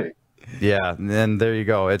okay. Yeah, and there you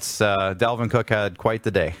go. It's Dalvin Cook had quite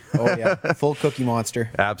the day. Oh, yeah. Full cookie monster.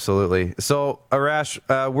 Absolutely. So, Arash,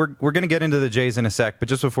 we're going to get into the Jays in a sec, but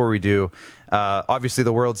just before we do, obviously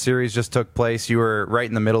the World Series just took place. You were right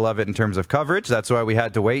in the middle of it in terms of coverage. That's why we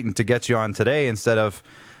had to wait and to get you on today instead of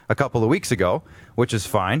a couple of weeks ago, which is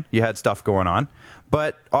fine. You had stuff going on.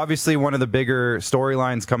 But obviously one of the bigger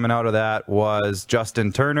storylines coming out of that was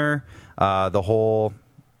Justin Turner, the whole...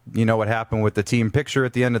 what happened with the team picture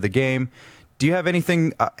at the end of the game. Do you have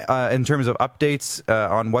anything in terms of updates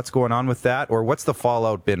on what's going on with that, or what's the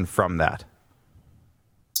fallout been from that?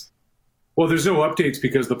 Well, there's no updates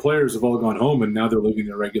because the players have all gone home and now they're living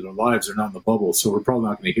their regular lives. They're not in the bubble, so we're probably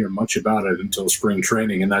not going to hear much about it until spring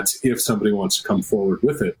training, and that's if somebody wants to come forward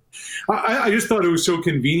with it. I just thought it was so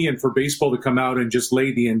convenient for baseball to come out and just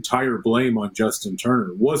lay the entire blame on Justin Turner.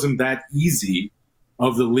 It wasn't that easy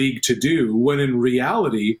of the league to do, when in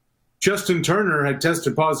reality, Justin Turner had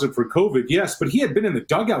tested positive for COVID, yes, but he had been in the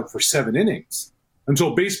dugout for 7 innings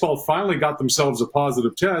until baseball finally got themselves a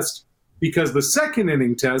positive test because the second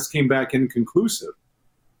inning test came back inconclusive.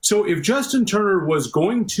 So if Justin Turner was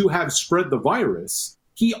going to have spread the virus,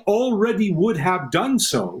 he already would have done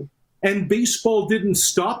so, and baseball didn't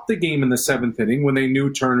stop the game in the 7th inning when they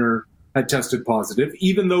knew Turner had tested positive,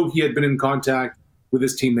 even though he had been in contact with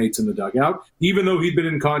his teammates in the dugout, even though he'd been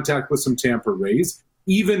in contact with some Tampa Rays,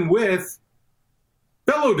 even with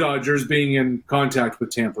fellow Dodgers being in contact with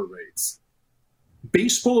Tampa Rays.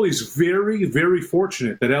 Baseball is very, very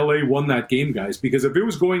fortunate that LA won that game, guys, because if it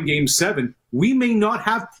was going game 7, we may not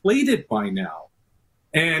have played it by now.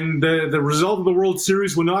 And the result of the World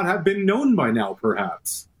Series would not have been known by now,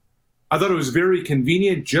 perhaps. I thought it was very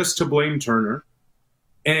convenient just to blame Turner,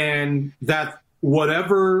 and that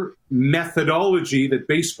whatever methodology that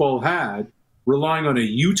baseball had, relying on a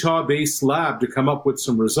Utah-based lab to come up with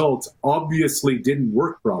some results, obviously didn't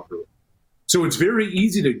work properly. So it's very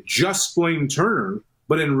easy to just blame Turner,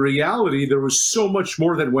 but in reality, there was so much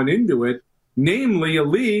more that went into it, namely a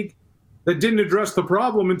league that didn't address the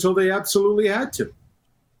problem until they absolutely had to.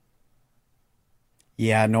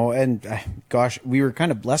 Yeah, no, and gosh, we were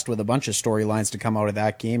kind of blessed with a bunch of storylines to come out of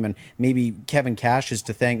that game, and maybe Kevin Cash is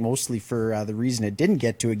to thank mostly for the reason it didn't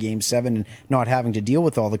get to a Game 7 and not having to deal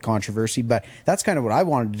with all the controversy, but that's kind of what I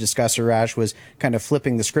wanted to discuss, Arash, was kind of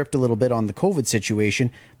flipping the script a little bit on the COVID situation.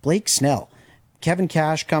 Blake Snell. Kevin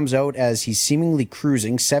Cash comes out as he's seemingly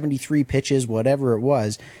cruising, 73 pitches, whatever it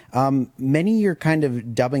was. Many are kind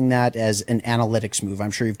of dubbing that as an analytics move.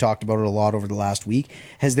 I'm sure you've talked about it a lot over the last week.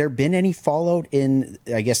 Has there been any fallout in,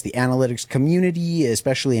 I guess, the analytics community,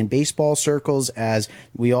 especially in baseball circles, as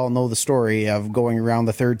we all know the story of going around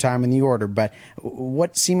the third time in the order? But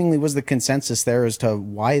what seemingly was the consensus there as to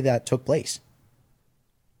why that took place?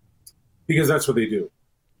 Because that's what they do.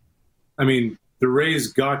 I mean, the Rays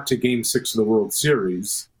got to Game 6 of the World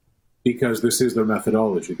Series because this is their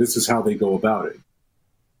methodology. This is how they go about it.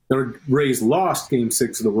 The Rays lost Game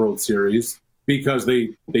 6 of the World Series because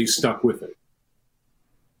they stuck with it.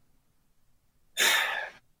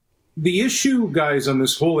 The issue, guys, on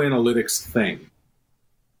this whole analytics thing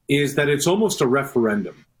is that it's almost a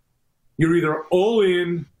referendum. You're either all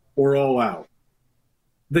in or all out.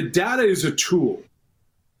 The data is a tool.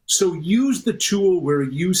 So use the tool where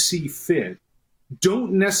you see fit.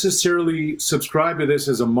 Don't necessarily subscribe to this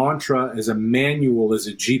as a mantra, as a manual, as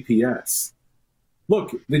a GPS.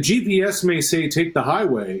 Look, the GPS may say take the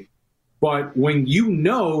highway, but when you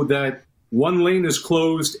know that one lane is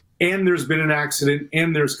closed and there's been an accident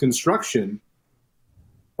and there's construction,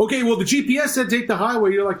 okay, well, the GPS said take the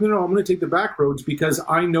highway. You're like, no, I'm going to take the back roads because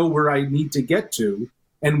I know where I need to get to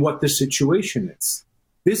and what the situation is.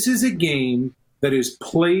 This is a game that is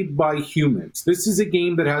played by humans. This is a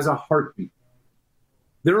game that has a heartbeat.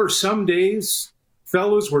 There are some days,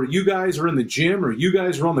 fellas, where you guys are in the gym or you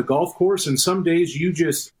guys are on the golf course, and some days you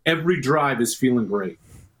just, every drive is feeling great.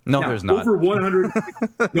 No, now, there's not. Over 100.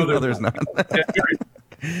 No, there's not.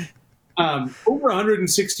 Over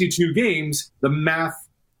 162 games, the math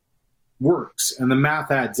works and the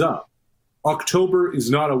math adds up. October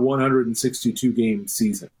is not a 162-game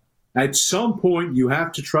season. At some point, you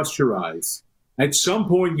have to trust your eyes. At some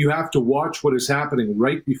point, you have to watch what is happening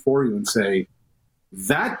right before you and say,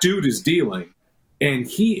 that dude is dealing, and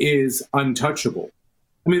he is untouchable.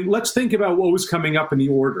 I mean, let's think about what was coming up in the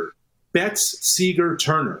order. Betts, Seager,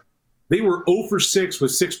 Turner. They were 0 for 6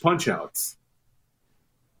 with 6 punch-outs.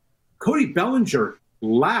 Cody Bellinger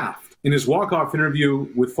laughed in his walk-off interview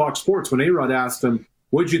with Fox Sports when A-Rod asked him,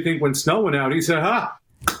 what'd you think when Snell went out? He said,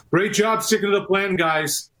 great job sticking to the plan,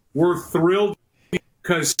 guys. We're thrilled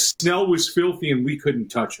because Snell was filthy and we couldn't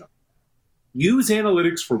touch him. Use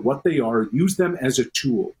analytics for what they are. Use them as a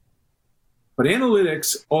tool. But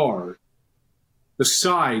analytics are the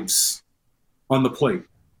sides on the plate.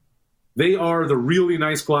 They are the really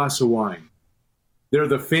nice glass of wine. They're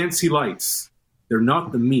the fancy lights. They're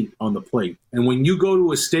not the meat on the plate. And when you go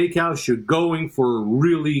to a steakhouse, you're going for a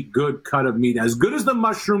really good cut of meat. As good as the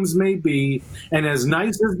mushrooms may be, and as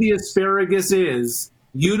nice as the asparagus is,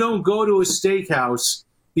 you don't go to a steakhouse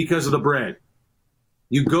because of the bread.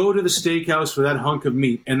 You go to the steakhouse for that hunk of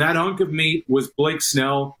meat, and that hunk of meat was Blake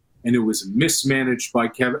Snell, and it was mismanaged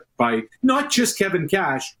by not just Kevin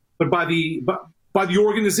Cash, but by the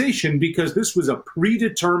organization, because this was a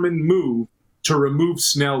predetermined move to remove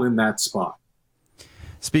Snell in that spot.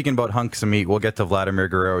 Speaking about hunks of meat, we'll get to Vladimir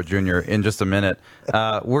Guerrero Jr. in just a minute.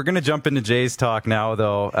 We're going to jump into Jay's talk now,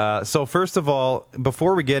 though. So first of all,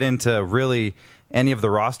 before we get into really any of the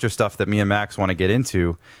roster stuff that me and Max want to get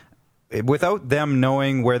into, without them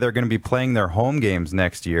knowing where they're going to be playing their home games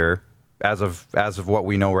next year, as of what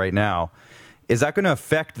we know right now, is that going to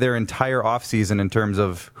affect their entire offseason in terms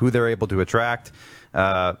of who they're able to attract,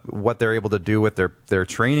 what they're able to do with their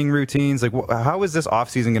training routines? Like, how is this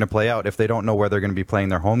offseason going to play out if they don't know where they're going to be playing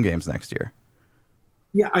their home games next year?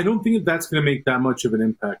 Yeah, I don't think that's going to make that much of an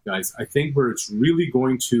impact, guys. I think where it's really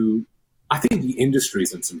going to, I think the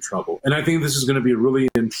industry's in some trouble. And I think this is going to be a really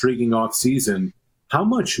intriguing offseason. How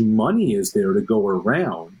much money is there to go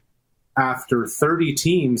around after 30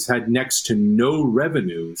 teams had next to no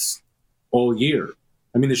revenues all year?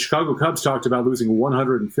 I mean, the Chicago Cubs talked about losing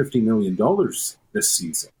 $150 million this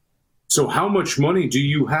season. So how much money do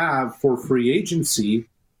you have for free agency?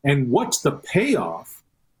 And what's the payoff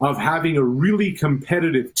of having a really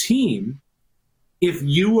competitive team if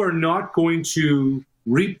you are not going to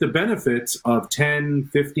reap the benefits of 10,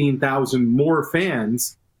 15,000 more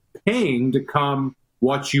fans paying to come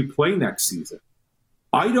watch you play next season?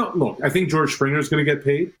 I think George Springer is going to get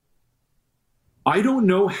paid. I don't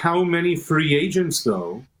know how many free agents,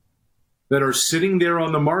 though, that are sitting there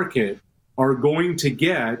on the market are going to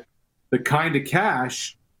get the kind of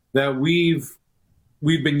cash that we've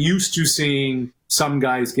been used to seeing some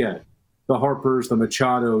guys get, the Harpers, the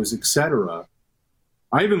Machados, etc.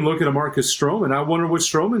 I even look at a Marcus Stroman. I wonder what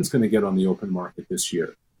Stroman's going to get on the open market this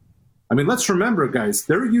year. I mean, let's remember, guys,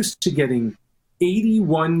 they're used to getting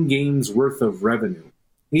 81 games worth of revenue,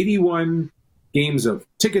 81 games of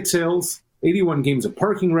ticket sales, 81 games of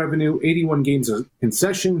parking revenue, 81 games of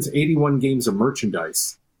concessions, 81 games of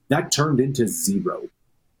merchandise. That turned into zero.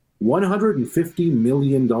 $150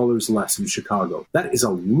 million less in Chicago. That is a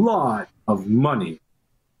lot of money.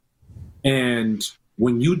 And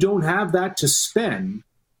when you don't have that to spend,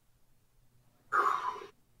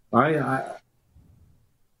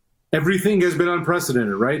 everything has been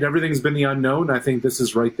unprecedented, right? Everything's been the unknown. I think this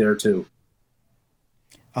is right there too.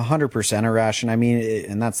 100%, Arash. And I mean,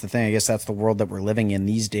 and that's the thing. I guess that's the world that we're living in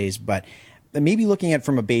these days. But maybe looking at it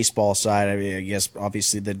from a baseball side, I mean, I guess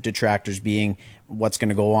obviously the detractors being what's going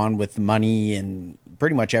to go on with money and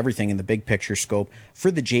pretty much everything in the big picture scope.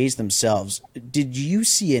 For the Jays themselves, did you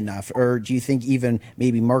see enough, or do you think even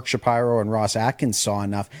maybe Mark Shapiro and Ross Atkins saw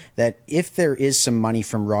enough that if there is some money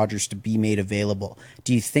from Rogers to be made available,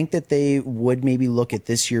 do you think that they would maybe look at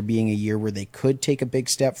this year being a year where they could take a big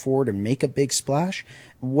step forward and make a big splash?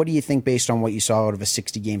 What do you think based on what you saw out of a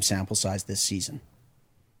 60-game sample size this season?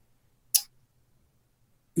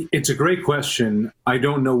 It's a great question. I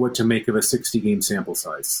don't know what to make of a 60-game sample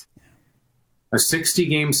size. A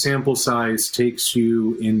 60-game sample size takes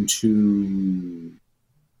you into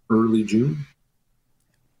early June.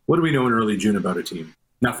 What do we know in early June about a team?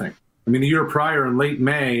 Nothing. I mean, the year prior in late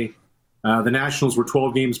May, the Nationals were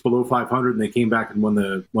 12 games below 500, and they came back and won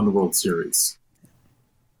the World Series.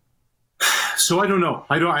 So I don't know.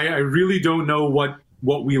 I really don't know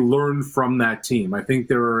what we learned from that team. I think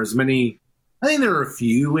there are a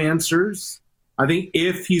few answers. I think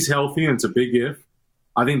if he's healthy, and it's a big if,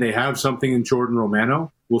 I think they have something in Jordan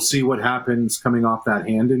Romano. We'll see what happens coming off that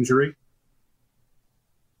hand injury.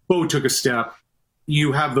 Bo took a step.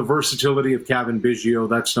 You have the versatility of Kevin Biggio.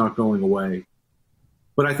 That's not going away.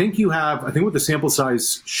 But I think what the sample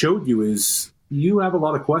size showed you is you have a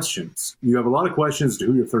lot of questions. You have a lot of questions to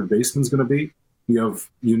who your third baseman is going to be. You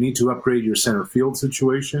need to upgrade your center field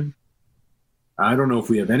situation. I don't know if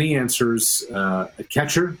we have any answers at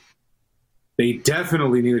catcher. They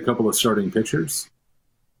definitely need a couple of starting pitchers.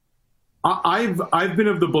 I've been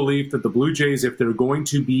of the belief that the Blue Jays, if they're going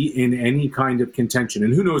to be in any kind of contention,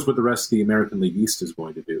 and who knows what the rest of the American League East is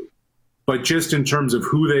going to do, but just in terms of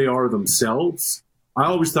who they are themselves, I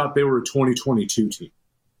always thought they were a 2022 team.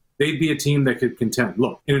 They'd be a team that could contend.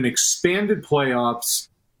 Look, in an expanded playoffs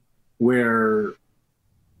where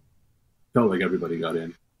felt like everybody got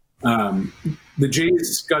in, the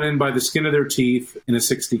Jays got in by the skin of their teeth in a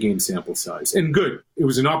 60-game sample size. And good. It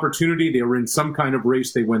was an opportunity. They were in some kind of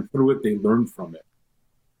race. They went through it. They learned from it.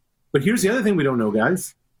 But here's the other thing we don't know,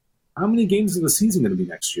 guys. How many games is the season going to be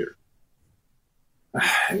next year?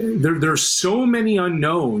 There's so many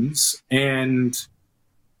unknowns. And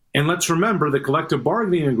let's remember, the collective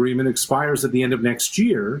bargaining agreement expires at the end of next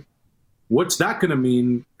year. What's that going to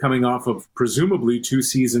mean coming off of presumably 2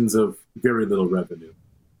 seasons of very little revenue?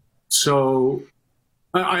 So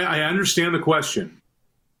I understand the question.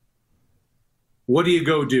 What do you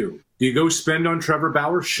go do? Do you go spend on Trevor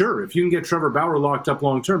Bauer? Sure. If you can get Trevor Bauer locked up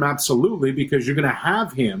long-term, absolutely, because you're going to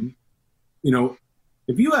have him. You know,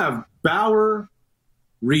 if you have Bauer,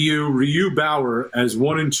 Ryu, Bauer as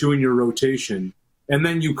 1 and 2 in your rotation, and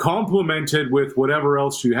then you complement it with whatever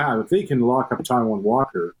else you have, if they can lock up Taijuan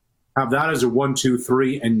Walker, have that as a 1, 2,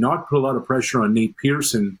 3, and not put a lot of pressure on Nate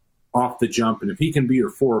Pearson off the jump, and if he can be your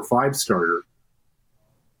 4 or 5 starter,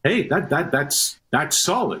 hey, that's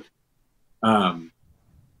solid. But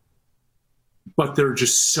there are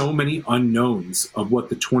just so many unknowns of what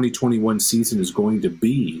the 2021 season is going to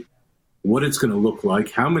be, what it's going to look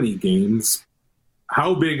like, how many games,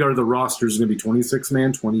 how big are the rosters going to be,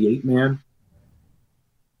 26-man, 28-man?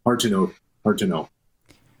 Hard to know.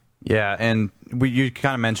 Yeah, and you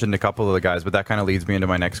kind of mentioned a couple of the guys, but that kind of leads me into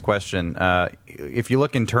my next question. If you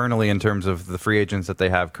look internally in terms of the free agents that they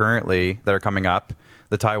have currently that are coming up,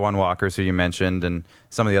 the Taijuan Walkers who you mentioned, and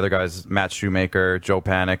some of the other guys, Matt Shoemaker, Joe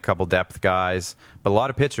Panic, couple depth guys, but a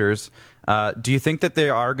lot of pitchers. Do you think that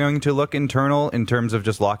they are going to look internal in terms of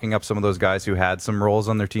just locking up some of those guys who had some roles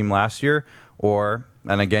on their team last year? Or,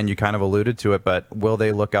 and again, you kind of alluded to it, but will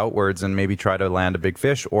they look outwards and maybe try to land a big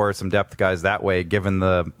fish or some depth guys that way, given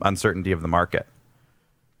the uncertainty of the market?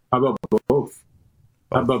 How about both?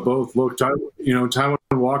 Look, Taijuan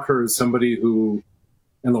Walker is somebody who,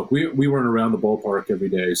 and look, we weren't around the ballpark every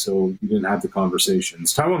day, so we didn't have the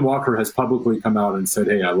conversations. Taijuan Walker has publicly come out and said,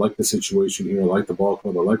 hey, I like the situation here. I like the ball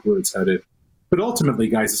club. I like where it's headed. But ultimately,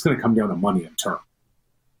 guys, it's going to come down to money and term.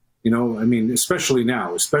 You know, I mean, especially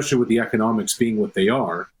now, especially with the economics being what they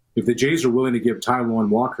are, if the Jays are willing to give Taijuan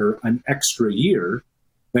Walker an extra year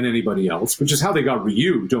than anybody else, which is how they got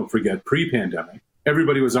Ryu, don't forget, pre-pandemic.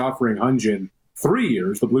 Everybody was offering Hyun-Jin 3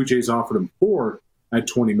 years. The Blue Jays offered him 4 at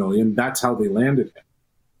 $20 million. That's how they landed him.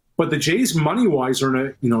 But the Jays, money-wise,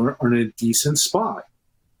 are in a decent spot.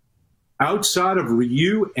 Outside of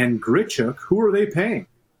Ryu and Grichuk, who are they paying?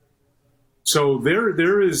 So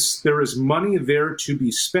there is money there to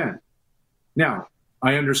be spent. Now,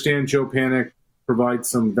 I understand Joe Panik provides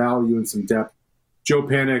some value and some depth. Joe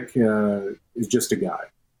Panik is just a guy.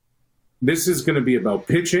 This is going to be about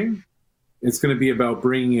pitching. It's going to be about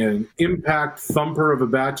bringing an impact thumper of a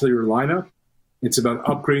bat to your lineup. It's about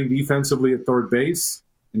upgrading defensively at third base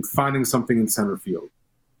and finding something in center field.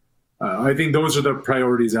 I think those are the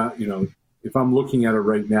priorities, if I'm looking at it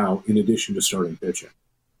right now, in addition to starting pitching.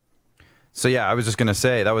 So, yeah, I was just going to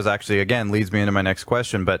say, that was actually, again, leads me into my next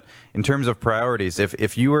question. But in terms of priorities,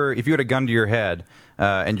 if you had a gun to your head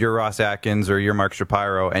and you're Ross Atkins or you're Mark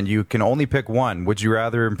Shapiro and you can only pick one, would you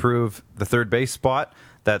rather improve the third base spot,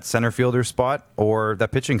 that center fielder spot, or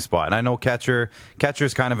that pitching spot? And I know catcher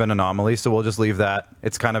is kind of an anomaly, so we'll just leave that.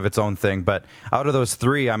 It's kind of its own thing. But out of those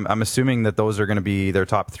three, I'm assuming that those are going to be their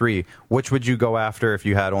top three. Which would you go after if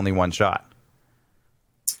you had only one shot?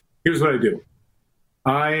 Here's what I do.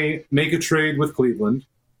 I make a trade with Cleveland.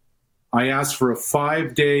 I ask for a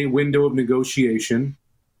 5-day window of negotiation.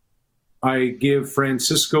 I give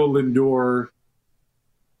Francisco Lindor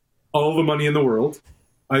all the money in the world.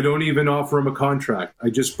 I don't even offer him a contract. I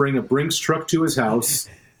just bring a Brinks truck to his house,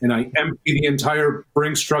 and I empty the entire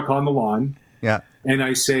Brinks truck on the lawn. Yeah. And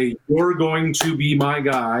I say, you're going to be my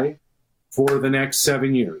guy for the next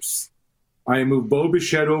 7 years. I move Bo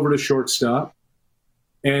Bichette over to shortstop.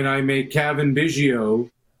 And I make Kevin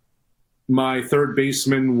Biggio my third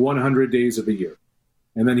baseman 100 days of the year.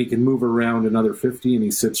 And then he can move around another 50 and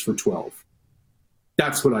he sits for 12.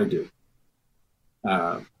 That's what I do.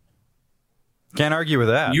 Can't argue with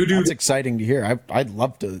that. That's exciting to hear. I'd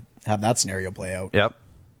love to have that scenario play out. Yep.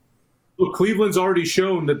 Look, Cleveland's already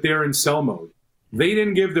shown that they're in sell mode. They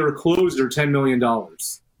didn't give their closer $10 million.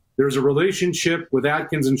 There's a relationship with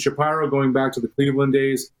Atkins and Shapiro going back to the Cleveland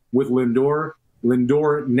days with Lindor.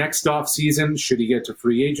 Lindor, next offseason, should he get to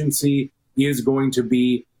free agency, is going to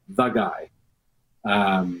be the guy.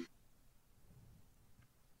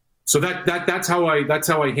 So that's how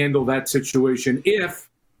I handle that situation. If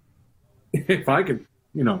I could,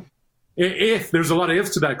 if there's a lot of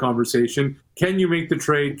ifs to that conversation, can you make the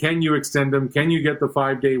trade? Can you extend them? Can you get the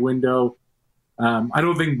 5-day window? I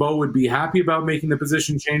don't think Bo would be happy about making the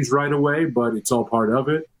position change right away, but it's all part of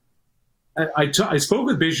it. I spoke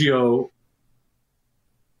with Biggio.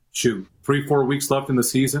 3-4 weeks left in the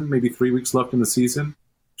season, maybe 3 weeks left in the season.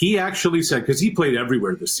 He actually said, because he played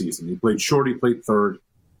everywhere this season. He played short, he played third,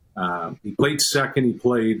 he played second, he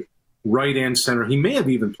played right and center. He may have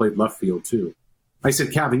even played left field too. I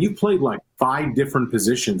said, Kevin, you played like 5 different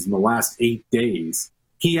positions in the last 8 days.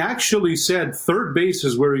 He actually said third base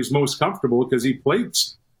is where he's most comfortable because he played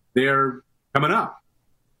there coming up.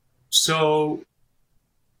 So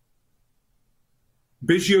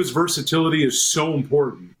Biggio's versatility is so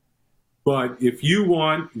important. But if you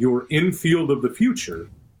want your infield of the future,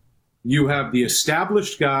 you have the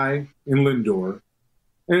established guy in Lindor.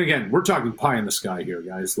 And again, we're talking pie in the sky here,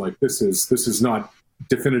 guys. Like this is not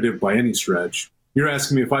definitive by any stretch. You're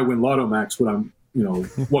asking me if I win Lotto Max,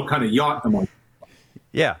 what kind of yacht am I?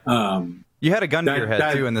 Yeah. You had a gun to your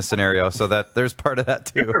head too in this scenario, so that there's part of that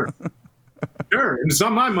too. Sure. And it's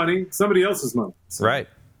not my money; it's somebody else's money. So, right.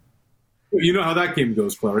 You know how that game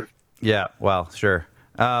goes, Clark. Yeah. Well, sure.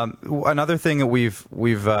 Another thing that we've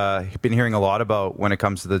been hearing a lot about when it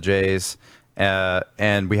comes to the Jays, and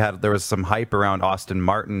there was some hype around Austin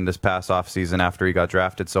Martin this past offseason after he got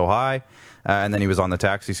drafted so high, and then he was on the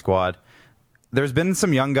taxi squad. There's been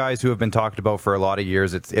some young guys who have been talked about for a lot of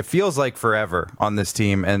years. It feels like forever on this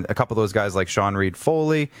team, and a couple of those guys like Sean Reed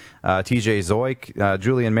Foley, TJ Zoik,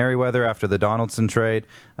 Julian Merriweather after the Donaldson trade,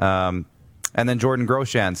 and then Jordan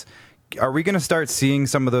Groshans. Are we going to start seeing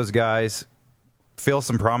some of those guys fill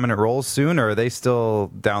some prominent roles soon, or are they still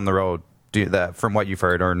down the road from what you've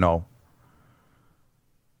heard, or no?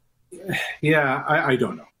 Yeah, I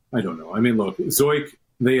don't know. I mean, look, Zoik,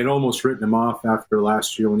 they had almost written him off after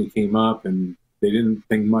last year when he came up, and they didn't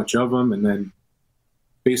think much of him. And then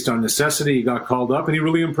based on necessity, he got called up, and he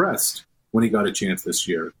really impressed when he got a chance this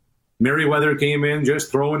year. Merriweather came in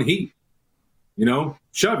just throwing heat,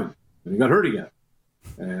 shoving, and he got hurt again.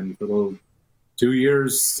 And for the 2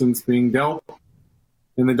 years since being dealt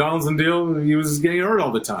in the Donaldson deal, he was getting hurt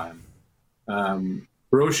all the time.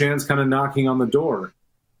 Grosjean's kind of knocking on the door.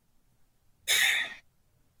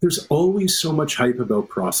 There's always so much hype about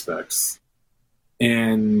prospects,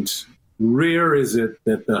 and rare is it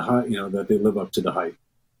that that they live up to the hype.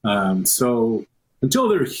 So until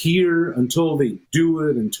they're here, until they do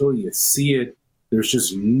it, until you see it, there's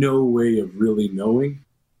just no way of really knowing.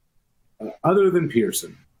 other than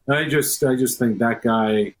Pearson. I just think that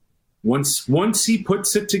guy, once he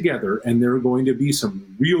puts it together, and there are going to be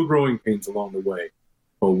some real growing pains along the way,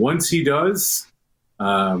 but once he does,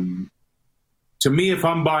 to me, if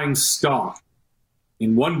I'm buying stock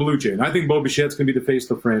in one Blue Jay, and I think Bo Bichette's going to be the face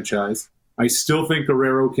of the franchise. I still think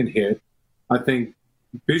Guerrero can hit. I think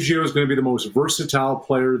Biggio is going to be the most versatile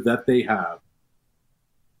player that they have.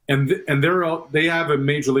 And they have a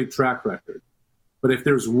major league track record. But if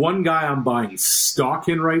there's one guy I'm buying stock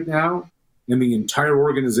in right now in the entire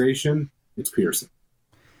organization, it's Pearson.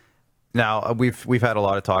 Now, we've had a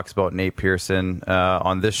lot of talks about Nate Pearson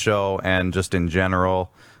on this show and just in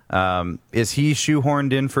general. Is he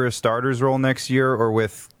shoehorned in for a starter's role next year, or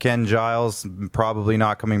with Ken Giles probably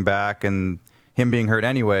not coming back and him being hurt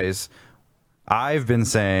anyways? I've been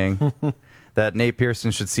saying that Nate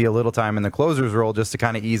Pearson should see a little time in the closer's role just to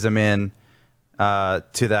kind of ease him in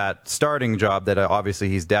to that starting job that obviously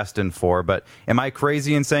he's destined for. But am I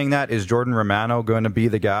crazy in saying that? Is Jordan Romano going to be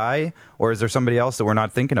the guy, or is there somebody else that we're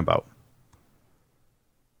not thinking about?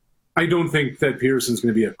 I don't think that Pearson's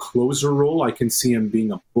going to be a closer role. I can see him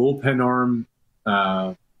being a bullpen arm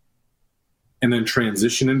and then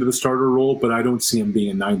transition into the starter role, but I don't see him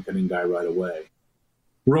being a ninth inning guy right away.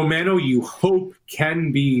 Romano, you hope,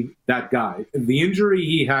 can be that guy. The injury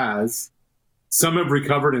he has, some have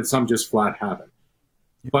recovered and some just flat haven't.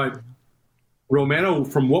 But Romano,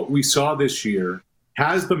 from what we saw this year,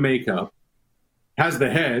 has the makeup, has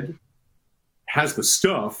the head, has the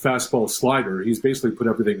stuff, fastball, slider. He's basically put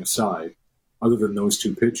everything aside other than those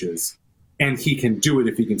two pitches, and he can do it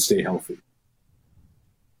if he can stay healthy.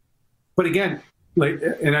 But again,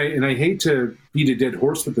 and I hate to beat a dead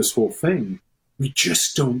horse with this whole thing, we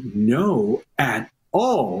just don't know at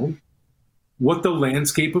all what the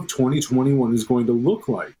landscape of 2021 is going to look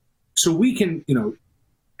like. So we can,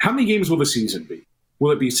 how many games will the season be?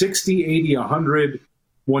 Will it be 60, 80, 100,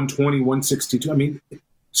 120, 162? I mean,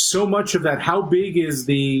 so much of that. How big is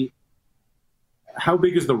the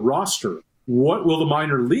roster? What will the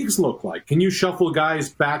minor leagues look like? Can you shuffle guys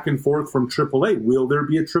back and forth from AAA? Will there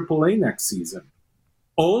be a AAA next season?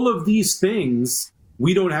 All of these things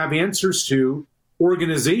we don't have answers to.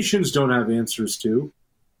 Organizations don't have answers to.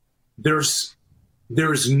 There's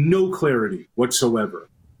no clarity whatsoever.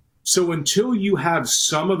 So until you have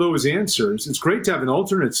some of those answers, it's great to have an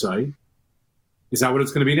alternate site. Is that what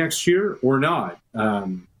it's going to be next year or not?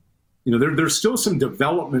 There's still some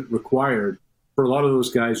development required for a lot of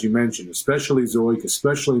those guys you mentioned, especially Zoik,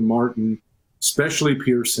 especially Martin, especially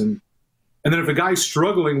Pearson. And then if a guy's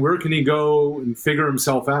struggling, where can he go and figure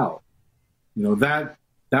himself out? That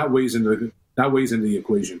weighs into the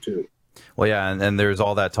equation too. Well, yeah, and there's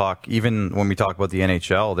all that talk. Even when we talk about the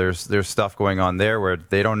NHL, there's stuff going on there where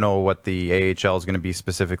they don't know what the AHL is going to be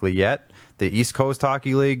specifically yet. The East Coast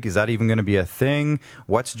Hockey League, is that even going to be a thing?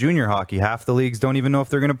 What's junior hockey? Half the leagues don't even know if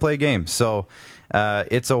they're going to play games. So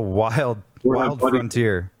it's a wild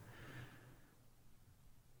frontier.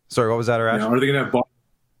 Sorry, what was that, Arash? Yeah, are they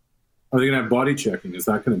going to have body checking? Is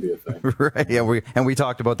that going to be a thing? Right. Yeah, we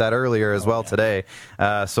talked about that earlier as well today.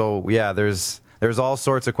 So yeah, there's all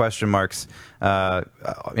sorts of question marks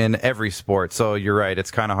in every sport. So you're right. It's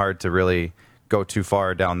kind of hard to really go too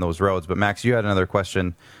far down those roads. But Max, you had another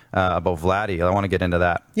question about Vladdy. I want to get into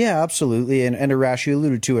that. Yeah, absolutely. And Arash, you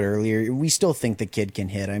alluded to it earlier. We still think the kid can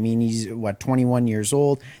hit. I mean, he's 21 years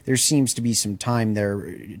old. There seems to be some time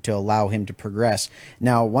there to allow him to progress.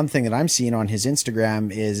 Now, one thing that I'm seeing on his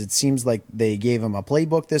Instagram is it seems like they gave him a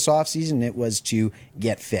playbook this offseason. It was to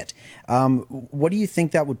get fit. What do you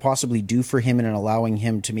think that would possibly do for him in allowing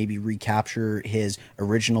him to maybe recapture his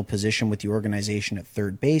original position with the organization at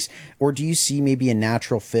third base? Or do you see maybe a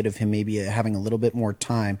natural fit of him maybe having a little bit more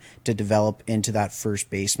time to develop into that first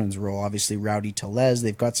baseman's role? Obviously, Rowdy Tellez,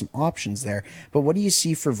 they've got some options there. But what do you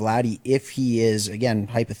see for Vladdy if he is, again,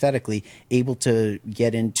 hypothetically, able to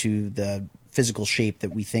get into the physical shape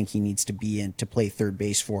that we think he needs to be in to play third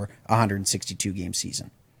base for a 162-game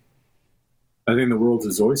season? I think the world's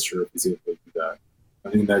his oyster if he's able to do that. I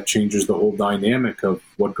think that changes the whole dynamic of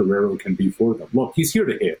what Guerrero can be for them. Look, he's here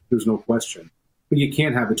to hit. There's no question. But you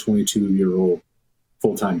can't have a 22-year-old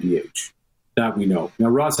full-time DH. That we know. Now,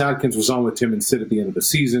 Ross Atkins was on with Tim and Sid at the end of the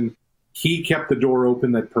season. He kept the door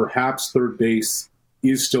open that perhaps third base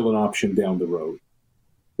is still an option down the road.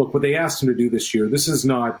 Look, what they asked him to do this year, this is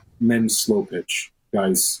not men's slow pitch,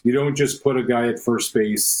 guys. You don't just put a guy at first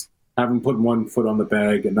base, have him put one foot on the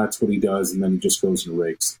bag, and that's what he does, and then he just goes and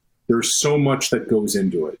rakes. There's so much that goes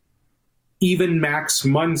into it. Even Max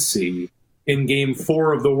Muncy in Game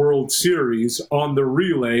 4 of the World Series on the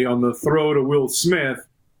relay, on the throw to Will Smith,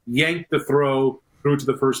 yanked the throw, threw it to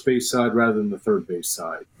the first base side rather than the third base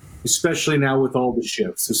side. especially now with all the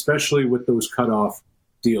shifts, especially with those cutoff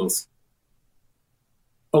deals.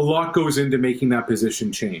 A lot goes into making that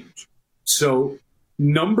position change. So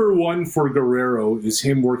number one for Guerrero is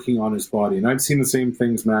him working on his body. And I've seen the same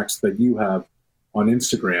things, Max, that you have on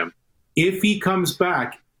Instagram. If he comes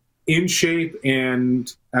back in shape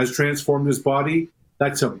and has transformed his body,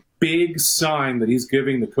 that's a big sign that he's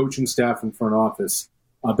giving the coaching staff and front office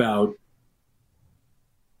about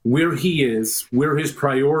where he is, where his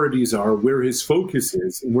priorities are, where his focus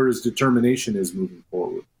is, and where his determination is moving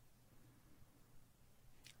forward.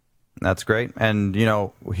 That's great. And,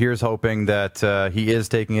 here's hoping that he is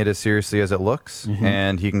taking it as seriously as it looks,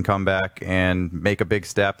 and he can come back and make a big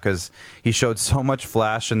step, because he showed so much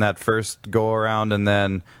flash in that first go-around, and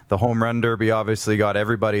then the home run derby obviously got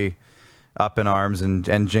everybody up in arms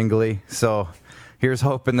and jingly. So here's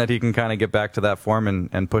hoping that he can kind of get back to that form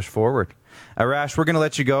and push forward. Arash, we're going to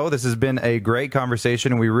let you go. This has been a great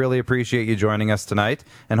conversation, and we really appreciate you joining us tonight.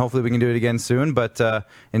 And hopefully we can do it again soon. But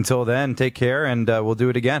until then, take care, and we'll do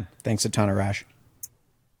it again. Thanks a ton, Arash.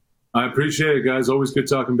 I appreciate it, guys. Always good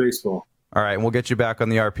talking baseball. All right, and we'll get you back on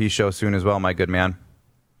the RP show soon as well, my good man.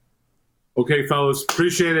 Okay, fellas.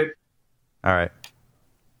 Appreciate it. All right.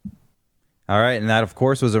 All right, and that, of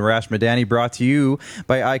course, was Arash Madani, brought to you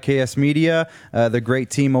by IKS Media, the great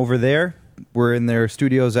team over there. We're in their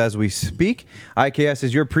studios as we speak. IKS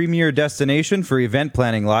is your premier destination for event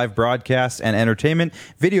planning, live broadcasts and entertainment,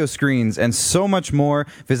 video screens, and so much more.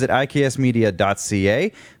 Visit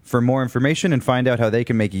iksmedia.ca for more information and find out how they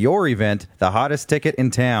can make your event the hottest ticket in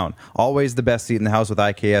town. Always the best seat in the house with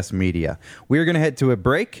IKS Media. We're going to head to a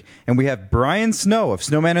break, and we have Brian Snow of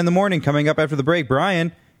Snowman in the Morning coming up after the break.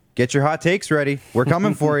 Brian, get your hot takes ready. We're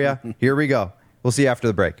coming for you. Here we go. We'll see you after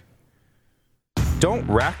the break. Don't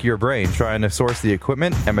rack your brain trying to source the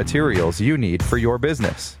equipment and materials you need for your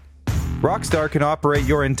business. Rockstar can operate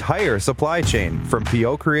your entire supply chain, from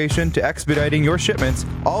PO creation to expediting your shipments,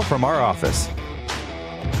 all from our office.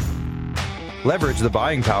 Leverage the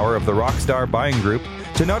buying power of the Rockstar Buying Group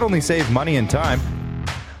to not only save money and time,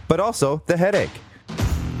 but also the headache.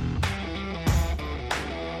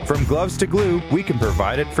 From gloves to glue, we can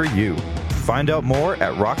provide it for you. Find out more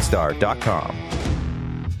at rockstar.com.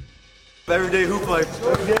 Everyday hoop life.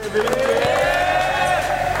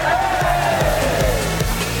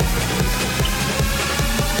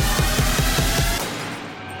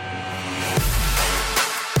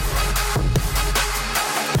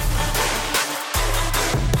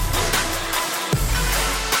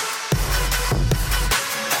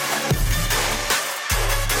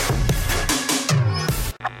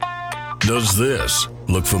 Does this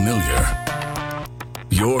look familiar?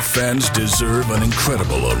 Your fans deserve an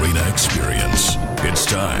incredible arena experience. It's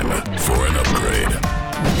time for an upgrade.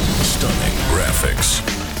 Stunning graphics.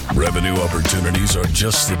 Revenue opportunities are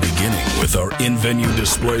just the beginning with our in-venue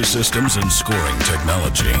display systems and scoring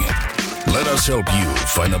technology. Let us help you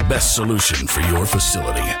find the best solution for your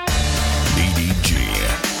facility.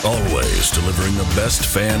 DDG. Always delivering the best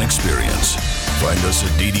fan experience. Find us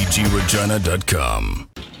at ddgregina.com.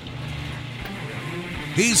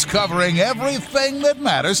 He's covering everything that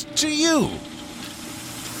matters to you.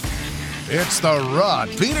 It's the Rod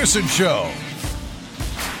Peterson Show.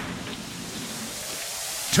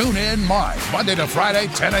 Tune in Monday to Friday,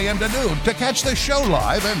 10 a.m. to noon, to catch the show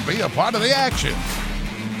live and be a part of the action.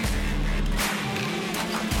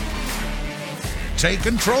 Take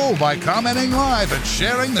control by commenting live and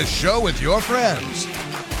sharing the show with your friends.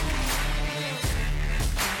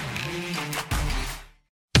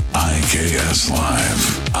 IKS Live.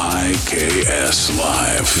 IKS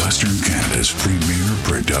Live. Western Canada's premier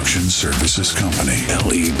production services company.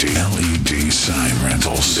 LED sign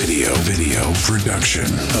rentals. Video production.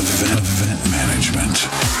 Event management.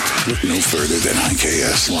 Look no further than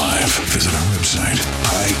IKS Live. Visit our website.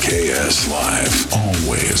 IKS Live.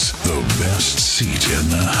 Always the best seat in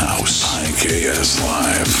the house. IKS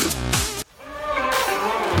Live.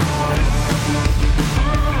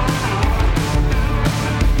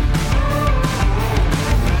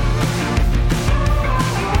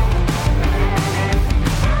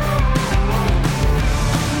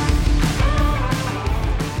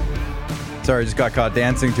 Sorry, just got caught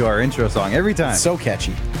dancing to our intro song every time. So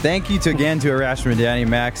catchy. Thank you again to Arash Madani,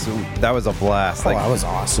 Max. That was a blast. That was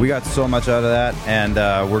awesome. We got so much out of that, and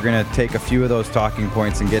we're going to take a few of those talking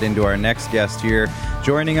points and get into our next guest here.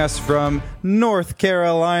 Joining us from North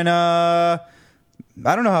Carolina.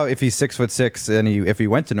 I don't know how if he's 6'6" and if he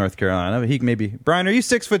went to North Carolina. He maybe. Brian, are you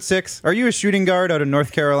 6'6"? Are you a shooting guard out of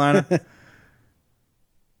North Carolina?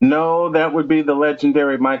 No, that would be the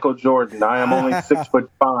legendary Michael Jordan. I am only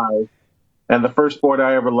 6'5", and the first sport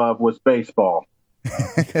I ever loved was baseball.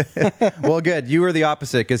 Well, good. You were the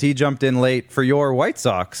opposite because he jumped in late for your White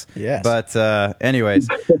Sox. Yes. But anyways,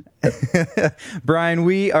 Brian,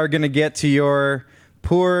 we are going to get to your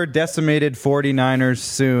poor decimated 49ers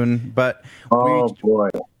soon. But boy.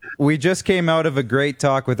 We just came out of a great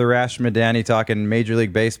talk with Arash Madani talking Major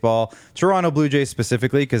League Baseball, Toronto Blue Jays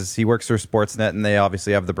specifically, because he works for Sportsnet and they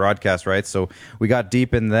obviously have the broadcast rights. So we got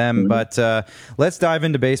deep in them. But let's dive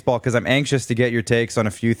into baseball because I'm anxious to get your takes on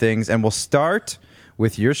a few things. And we'll start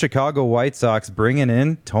with your Chicago White Sox bringing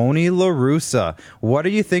in Tony La Russa. What are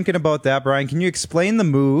you thinking about that, Brian? Can you explain the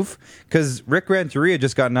move? Because Rick Renteria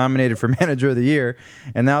just got nominated for Manager of the Year,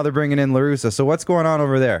 and now they're bringing in La Russa. So what's going on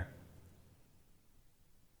over there?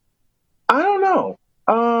 I don't know.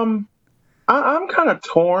 I'm kind of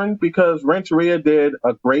torn because Renteria did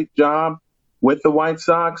a great job with the White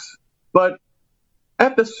Sox. But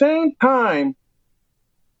at the same time,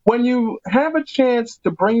 when you have a chance to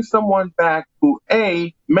bring someone back who,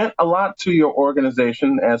 A, meant a lot to your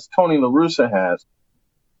organization, as Tony La Russa has,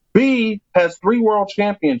 B, has 3 world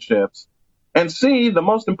championships, and C, the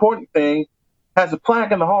most important thing, has a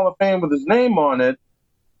plaque in the Hall of Fame with his name on it,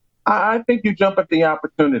 I think you jump at the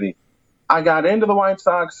opportunity. I got into the White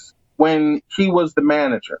Sox when he was the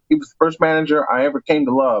manager. He was the first manager I ever came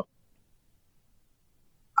to love.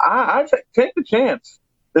 I take the chance.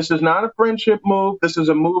 This is not a friendship move. This is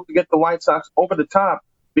a move to get the White Sox over the top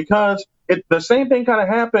because the same thing kind of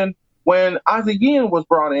happened when Ozzie Guillen was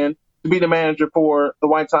brought in to be the manager for the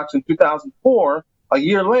White Sox in 2004. A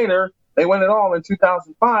year later, they won it all in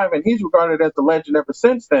 2005, and he's regarded as the legend ever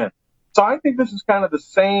since then. So I think this is kind of the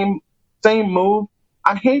same move.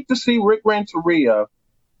 I hate to see Rick Renteria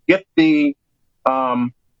get the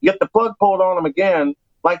plug pulled on him again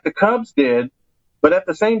like the Cubs did. But at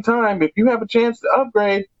the same time, if you have a chance to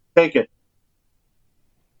upgrade, take it.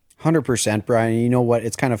 100%, Brian. You know what?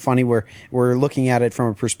 It's kind of funny. We're looking at it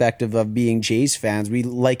from a perspective of being Jays fans. We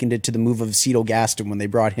likened it to the move of Cito Gaston when they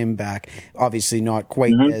brought him back. Obviously not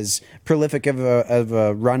quite as prolific of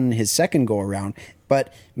a run his second go-around.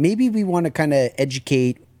 But maybe we want to kind of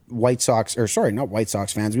educate not White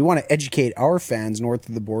Sox fans. We want to educate our fans north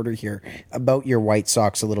of the border here about your White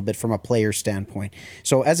Sox a little bit from a player standpoint.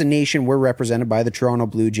 So as a nation, we're represented by the Toronto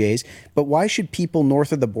Blue Jays, but why should people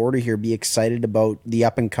north of the border here be excited about the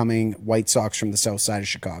up and coming White Sox from the south side of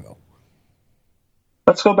Chicago?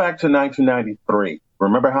 Let's go back to 1993.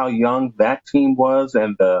 Remember how young that team was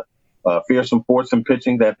and the fearsome foursome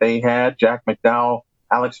pitching that they had? Jack McDowell,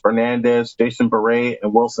 Alex Fernandez, Jason Beret,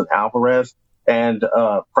 and Wilson Alvarez. And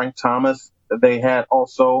Frank Thomas. They had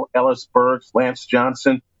also Ellis Burks, Lance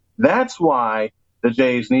Johnson. That's why the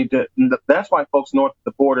Jays that's why folks north of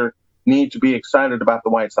the border need to be excited about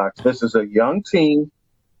the White Sox. This is a young team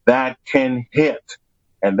that can hit,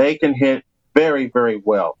 and they can hit very, very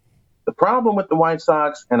well. The problem with the White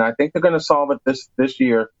Sox, and I think they're going to solve it this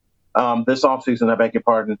year, this offseason, I beg your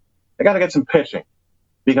pardon, they got to get some pitching.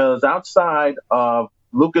 Because outside of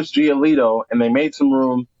Lucas Giolito, and they made some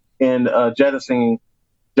room in jettisoning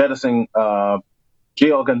Gio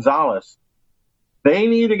Gonzalez, they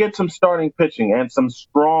need to get some starting pitching and some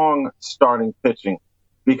strong starting pitching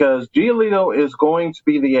because Giolito is going to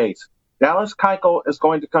be the ace. Dallas Keuchel is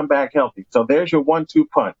going to come back healthy. So there's your 1-2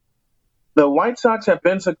 punch. The White Sox have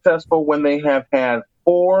been successful when they have had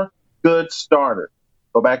 4 good starters.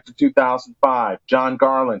 Go back to 2005. John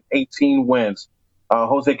Garland, 18 wins.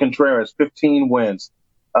 Jose Contreras, 15 wins.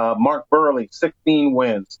 Mark Burley, 16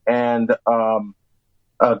 wins, and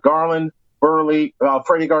Garland, Burley,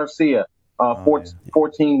 Freddie Garcia,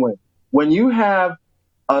 14 wins. When you have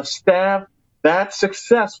a staff that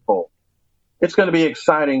successful, it's going to be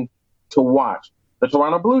exciting to watch. The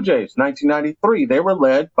Toronto Blue Jays, 1993, they were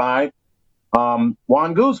led by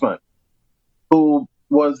Juan Guzman, who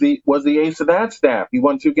was the ace of that staff. He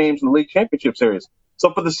won 2 games in the League Championship Series.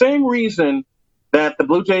 So for the same reason that the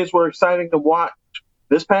Blue Jays were exciting to watch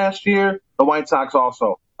this past year, the White Sox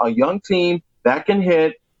also, a young team that can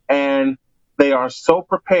hit, and they are so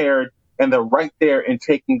prepared, and they're right there in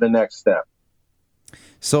taking the next step.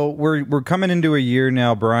 So we're coming into a year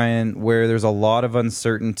now, Brian, where there's a lot of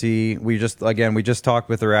uncertainty. We just talked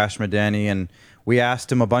with Arash Madani, and we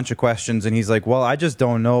asked him a bunch of questions, and he's like, well, I just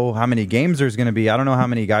don't know how many games there's going to be. I don't know how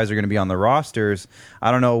many guys are going to be on the rosters.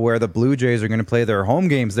 I don't know where the Blue Jays are going to play their home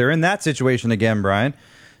games. They're in that situation again, Brian.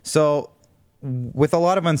 So with a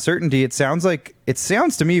lot of uncertainty, it sounds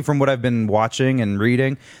to me from what I've been watching and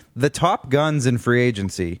reading, the top guns in free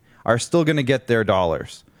agency are still going to get their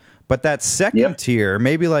dollars. But that second tier,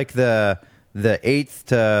 maybe like the 8th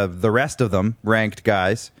to the rest of them ranked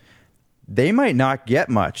guys, they might not get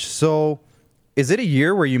much. So is it a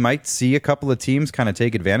year where you might see a couple of teams kind of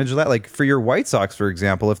take advantage of that? Like for your White Sox, for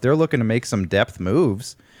example, if they're looking to make some depth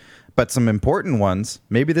moves, but some important ones,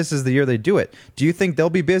 maybe this is the year they do it. Do you think they'll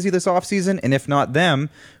be busy this offseason? And if not them,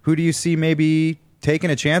 who do you see maybe taking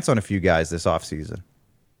a chance on a few guys this offseason?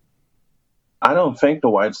 I don't think the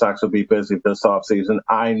White Sox will be busy this offseason.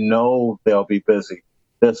 I know they'll be busy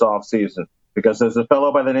this offseason because there's a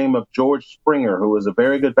fellow by the name of George Springer who is a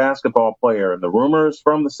very good basketball player. And the rumors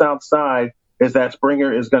from the South Side is that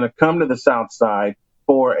Springer is going to come to the South Side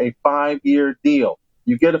for a 5-year deal.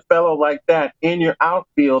 You get a fellow like that in your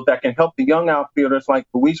outfield that can help the young outfielders like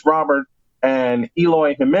Luis Robert and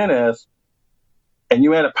Eloy Jimenez, and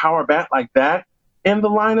you add a power bat like that in the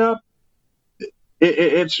lineup,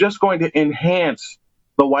 it's just going to enhance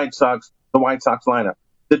the White Sox lineup.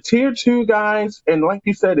 The tier 2 guys, and like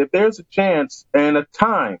you said, if there's a chance and a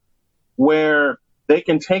time where they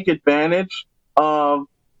can take advantage of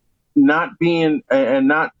not being and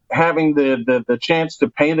not having the chance to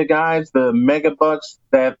pay the guys the mega bucks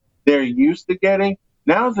that they're used to getting,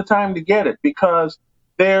 now's the time to get it because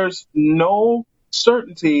there's no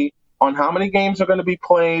certainty on how many games are going to be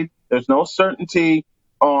played. There's no certainty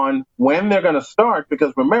on when they're going to start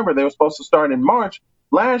because remember, they were supposed to start in March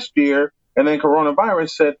last year, and then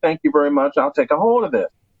coronavirus said, thank you very much, I'll take a hold of this.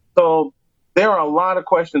 So there are a lot of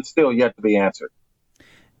questions still yet to be answered.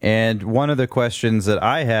 And one of the questions that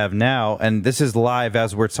I have now, and this is live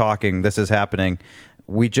as we're talking, this is happening.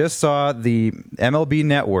 We just saw the MLB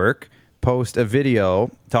Network post a video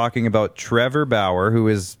talking about Trevor Bauer, who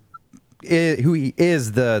is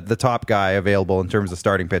the top guy available in terms of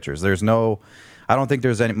starting pitchers. I don't think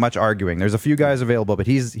there's much arguing. There's a few guys available, but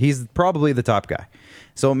he's probably the top guy.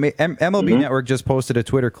 So MLB Network just posted a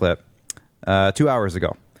Twitter clip 2 hours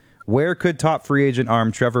ago. Where could top free agent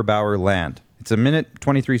arm Trevor Bauer land? It's a minute,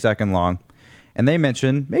 23 second long. And they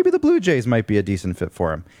mention maybe the Blue Jays might be a decent fit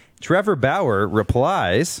for him. Trevor Bauer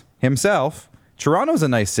replies himself, Toronto's a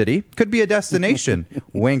nice city. Could be a destination.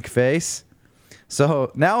 Wink face.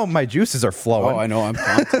 So now my juices are flowing. Oh, I know. I'm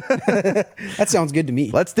pumped. That sounds good to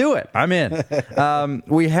me. Let's do it. I'm in.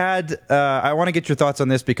 I want to get your thoughts on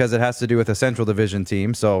this because it has to do with a Central Division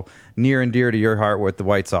team. So near and dear to your heart with the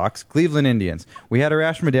White Sox, Cleveland Indians. We had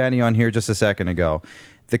Arash Madani on here just a second ago.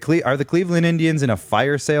 Are the Cleveland Indians in a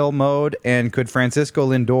fire sale mode? And could Francisco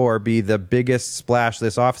Lindor be the biggest splash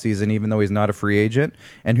this offseason, even though he's not a free agent?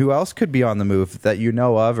 And who else could be on the move that you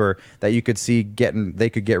know of or that you could see they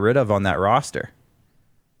could get rid of on that roster?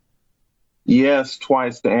 Yes,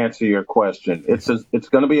 twice to answer your question. It's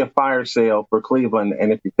going to be a fire sale for Cleveland.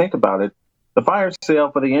 And if you think about it, the fire sale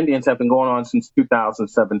for the Indians have been going on since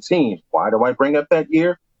 2017. Why do I bring up that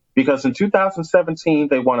year? Because in 2017,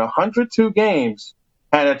 they won 102 games,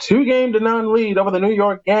 had a 2-game-to-none lead over the New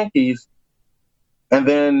York Yankees, and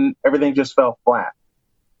then everything just fell flat.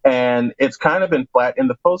 And it's kind of been flat in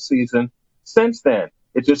the postseason since then.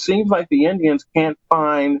 It just seems like the Indians can't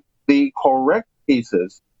find the correct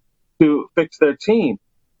pieces to fix their team.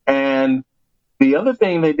 And the other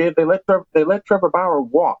thing they did, they let Trevor Bauer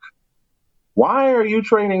walk. Why are you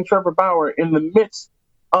trading Trevor Bauer in the midst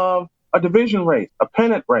of a division race, a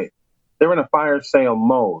pennant race? They're in a fire sale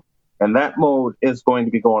mode, and that mode is going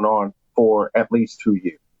to be going on for at least 2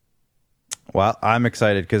 years. Well, I'm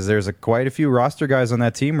excited because there's quite a few roster guys on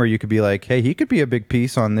that team where you could be like, hey, he could be a big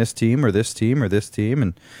piece on this team or this team or this team.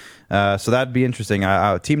 And so that'd be interesting.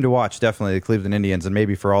 A team to watch, definitely, the Cleveland Indians, and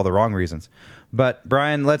maybe for all the wrong reasons. But,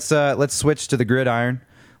 Brian, let's switch to the gridiron.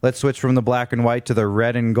 Let's switch from the black and white to the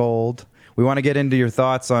red and gold. We want to get into your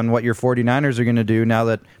thoughts on what your 49ers are going to do now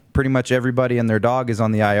that pretty much everybody and their dog is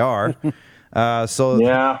on the IR.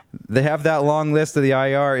 They have that long list of the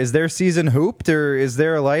IR. Is their season hooped, or is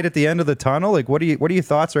there a light at the end of the tunnel? Like, what are your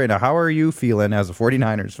thoughts right now? How are you feeling as a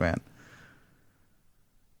 49ers fan?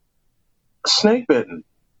 Snake bitten,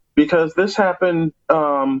 because this happened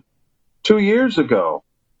 2 years ago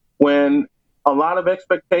when a lot of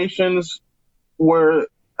expectations were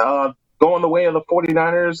going the way of the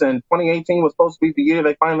 49ers, and 2018 was supposed to be the year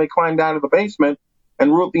they finally climbed out of the basement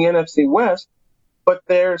and ruled the NFC West. But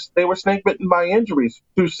they were snake bitten by injuries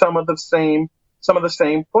to some of the same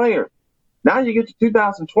players. Now you get to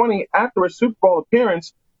 2020 after a Super Bowl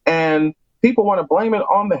appearance, and people want to blame it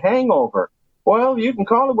on the hangover. Well, you can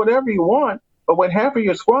call it whatever you want, but when half of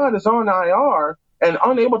your squad is on IR and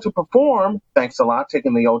unable to perform, thanks a lot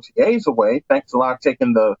taking the OTAs away, thanks a lot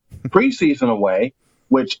taking the preseason away,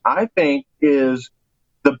 which I think is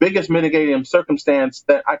the biggest mitigating circumstance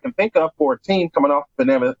that I can think of for a team coming off of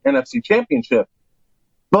an NFC championship.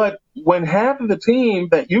 But when half of the team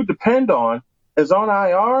that you depend on is on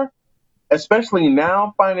IR, especially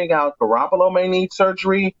now finding out Garoppolo may need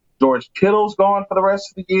surgery, George Kittle's gone for the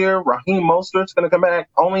rest of the year. Raheem Mostert's going to come back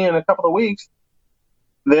only in a couple of weeks.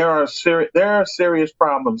 There are serious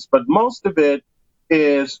problems, but most of it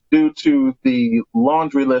is due to the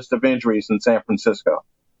laundry list of injuries in San Francisco.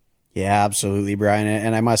 Yeah, absolutely, Brian.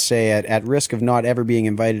 And I must say, at risk of not ever being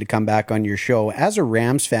invited to come back on your show, as a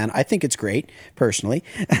Rams fan, I think it's great, personally.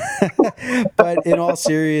 But in all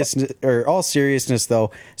seriousness,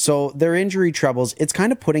 though, so their injury troubles, it's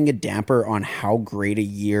kind of putting a damper on how great a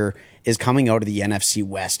year is coming out of the NFC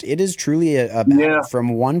West. It is truly a battle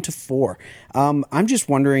from 1 to 4. I'm just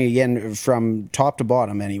wondering, again, from top to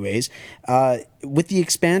bottom anyways, with the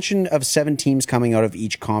expansion of 7 teams coming out of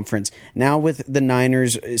each conference, now with the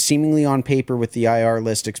Niners seemingly on paper with the IR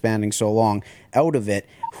list expanding so long out of it,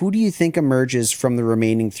 who do you think emerges from the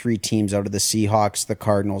remaining 3 teams out of the Seahawks, the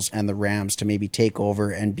Cardinals, and the Rams to maybe take over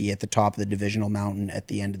and be at the top of the divisional mountain at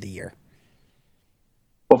the end of the year?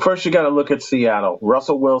 Well, first you got to look at Seattle.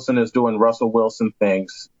 Russell Wilson is doing Russell Wilson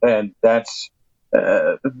things, and that's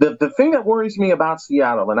the thing that worries me about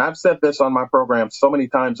Seattle. And I've said this on my program so many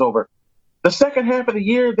times over. The second half of the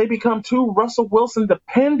year, they become too Russell Wilson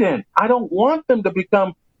dependent. I don't want them to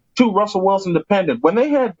become too Russell Wilson dependent. When they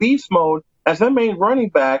had beast mode as their main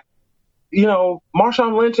running back,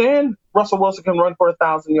 Marshawn Lynch and Russell Wilson can run for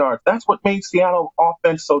 1,000 yards. That's what made Seattle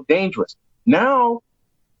offense so dangerous. Now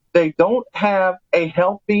they don't have a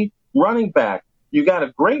healthy running back. You got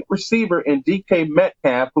a great receiver in DK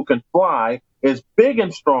Metcalf who can fly, is big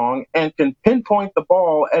and strong, and can pinpoint the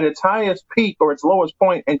ball at its highest peak or its lowest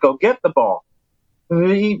point and go get the ball.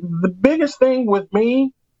 The biggest thing with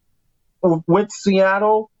me, with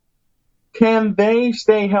Seattle, can they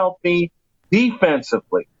stay healthy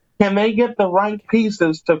defensively? Can they get the right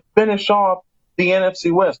pieces to finish off the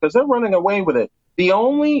NFC West? Because they're running away with it. They're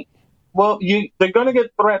going to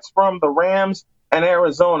get threats from the Rams and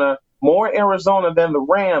Arizona, more Arizona than the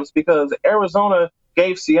Rams, because Arizona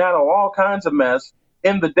gave Seattle all kinds of mess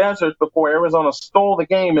in the desert before Arizona stole the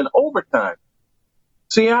game in overtime.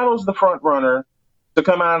 Seattle's the front runner to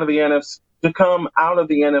come out of the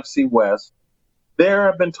NFC West. There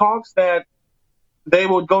have been talks that they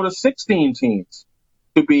would go to 16 teams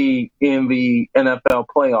to be in the NFL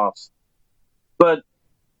playoffs. But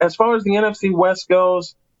as far as the NFC West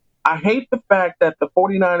goes, I hate the fact that the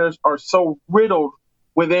 49ers are so riddled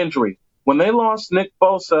with injury. When they lost Nick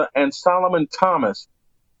Bosa and Solomon Thomas,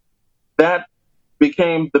 that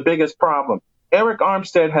became the biggest problem. Eric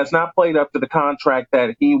Armstead has not played up to the contract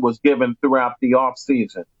that he was given throughout the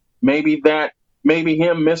offseason. Maybe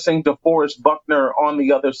him missing DeForest Buckner on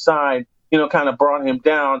the other side, kind of brought him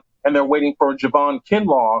down, and they're waiting for Javon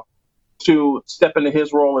Kinlaw to step into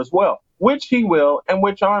his role as well, which he will and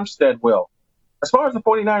which Armstead will. As far as the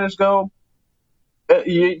 49ers go,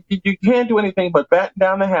 you can't do anything but batten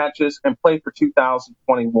down the hatches and play for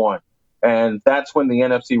 2021. And that's when the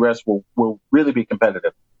NFC West will really be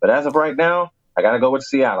competitive. But as of right now, I got to go with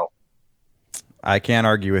Seattle. I can't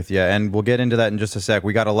argue with you, and we'll get into that in just a sec.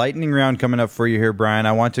 We got a lightning round coming up for you here, Brian.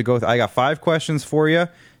 I got 5 questions for you,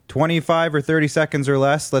 25 or 30 seconds or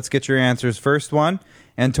less. Let's get your answers. First one,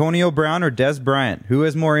 Antonio Brown or Des Bryant? Who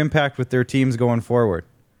has more impact with their teams going forward?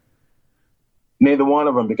 Neither one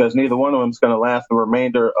of them, because neither one of them is going to last the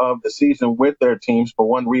remainder of the season with their teams for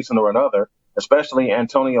one reason or another, especially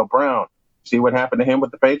Antonio Brown. See what happened to him with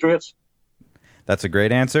the Patriots? That's a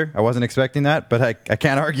great answer. I wasn't expecting that, but I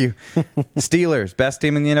can't argue. Steelers, best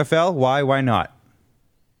team in the NFL. Why? Why not?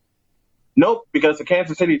 Nope, because the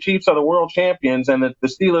Kansas City Chiefs are the world champions, and the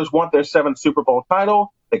Steelers want their 7th Super Bowl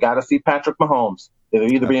title. They got to see Patrick Mahomes.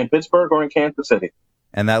 They'll either be in Pittsburgh or in Kansas City.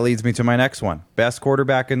 And that leads me to my next one. Best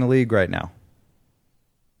quarterback in the league right now.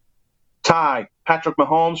 Tie. Patrick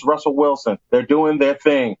Mahomes, Russell Wilson. They're doing their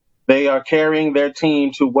thing. They are carrying their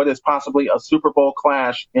team to what is possibly a Super Bowl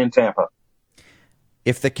clash in Tampa.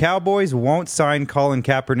 If the Cowboys won't sign Colin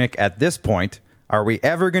Kaepernick at this point, are we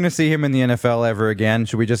ever going to see him in the NFL ever again?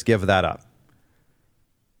 Should we just give that up?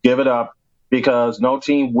 Give it up, because no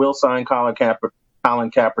team will sign Colin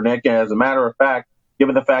Kaepernick. And as a matter of fact,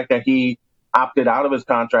 given the fact that he opted out of his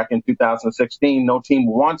contract in 2016, no team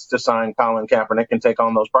wants to sign Colin Kaepernick and take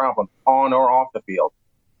on those problems on or off the field.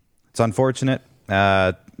 It's unfortunate.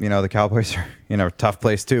 The Cowboys are, a tough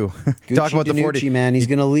place too. Talk about the 40 man. He's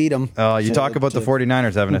going to lead them. You talk about the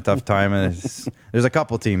 49ers having a tough time. And there's a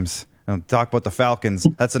couple teams. Talk about the Falcons.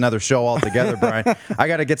 That's another show altogether, Brian. I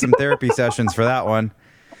got to get some therapy sessions for that one.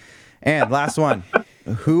 And last one.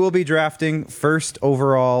 Who will be drafting first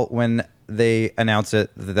overall when they announce it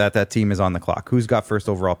that team is on the clock? Who's got first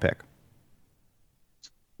overall pick?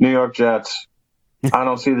 New York Jets. I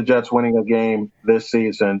don't see the Jets winning a game this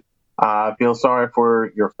season. I feel sorry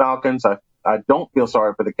for your Falcons. I I don't feel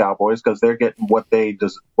sorry for the Cowboys because they're getting what they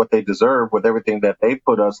deserve with everything that they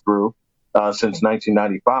put us through since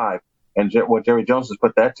 1995 and what Jerry Jones has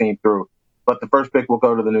put that team through. But the first pick will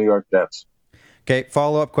go to the New York Jets. Okay,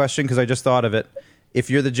 follow-up question because I just thought of it. If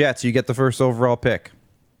you're the Jets, you get the first overall pick.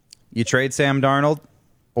 You trade Sam Darnold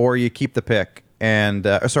or you keep the pick. And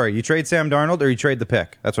you trade Sam Darnold or you trade the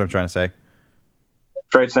pick. That's what I'm trying to say.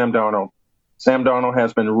 Trade Sam Darnold. Sam Darnold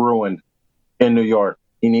has been ruined in New York.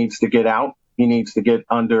 He needs to get out. He needs to get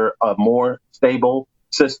under a more stable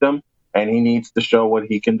system, and he needs to show what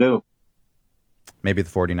he can do. Maybe the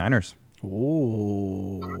 49ers.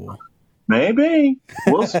 Ooh. Maybe.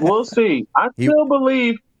 We'll see. I still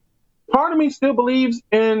believe. Part of me still believes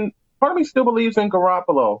in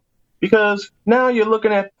Garoppolo because now you're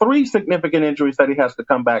looking at 3 significant injuries that he has to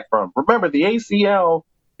come back from. Remember, the ACL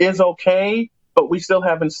is okay, but we still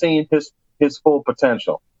haven't seen his full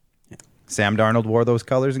potential. Sam Darnold wore those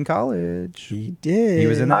colors in college. He did. He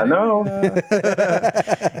was in that. I know.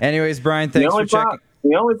 Anyways, Brian, thanks for checking.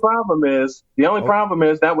 The only problem is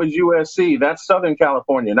that was USC. That's Southern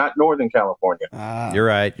California, not Northern California. You're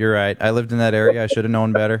right. I lived in that area. I should have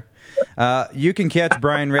known better. You can catch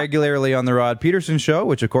Brian regularly on the Rod Peterson Show,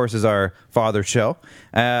 which, of course, is our father show.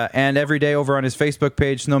 And every day over on his Facebook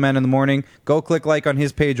page, Snowman in the Morning. Go click like on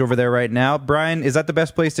his page over there right now. Brian, is that the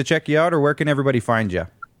best place to check you out, or where can everybody find you?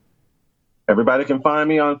 Everybody can find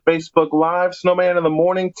me on Facebook Live, Snowman in the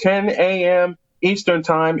Morning, 10 a.m. Eastern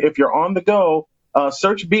Time. If you're on the go,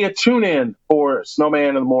 search via TuneIn for Snowman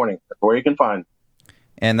in the Morning. That's where you can find me.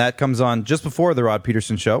 And that comes on just before the Rod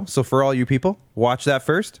Peterson Show. So for all you people, watch that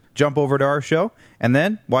first, jump over to our show, and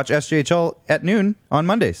then watch SJHL at noon on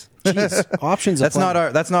Mondays. Jeez, options. That's not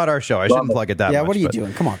our show. I shouldn't plug it that much. Yeah, what are you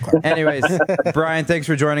doing? Come on, Clark. Anyways, Brian, thanks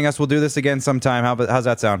for joining us. We'll do this again sometime. How's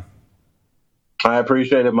that sound? I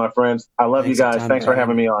appreciate it, my friends. I love you guys. Thanks for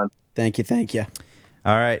having me on. Thank you.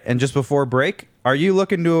 All right. And just before break, are you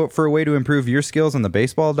looking for a way to improve your skills on the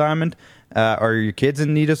baseball diamond? Are your kids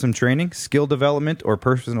in need of some training, skill development, or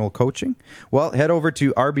personal coaching? Well, head over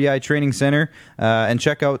to RBI Training Center and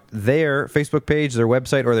check out their Facebook page, their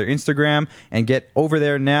website, or their Instagram, and get over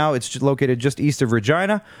there now. It's located just east of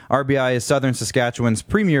Regina. RBI is Southern Saskatchewan's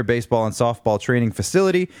premier baseball and softball training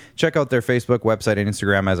facility. Check out their Facebook, website, and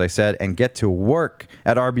Instagram, as I said, and get to work.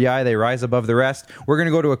 At RBI, they rise above the rest. We're going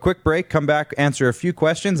to go to a quick break, come back, answer a few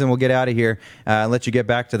questions, and we'll get out of here and let you get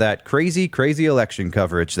back to that crazy election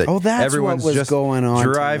coverage that everyone's what was just going on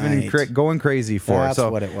driving, going crazy for. That's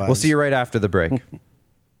so what it was. We'll see you right after the break.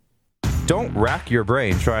 Don't rack your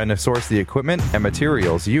brain trying to source the equipment and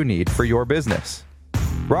materials you need for your business.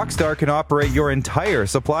 Rockstar can operate your entire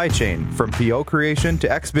supply chain, from PO creation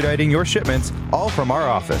to expediting your shipments, all from our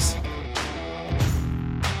office.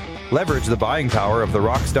 Leverage the buying power of the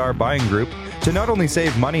Rockstar Buying Group to not only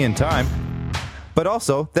save money and time, but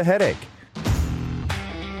also the headache.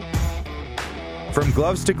 From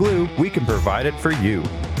gloves to glue, we can provide it for you.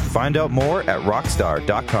 Find out more at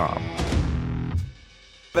rockstar.com.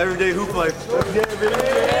 Everyday hoop life.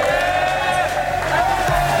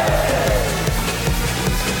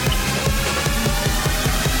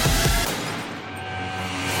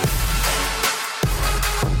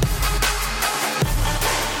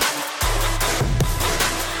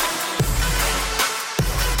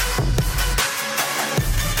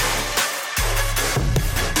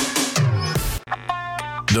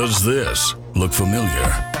 Does this look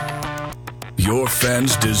familiar? Your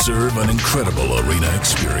fans deserve an incredible arena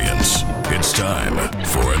experience. It's time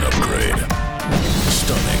for an upgrade.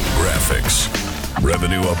 Stunning graphics.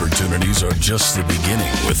 Revenue opportunities are just the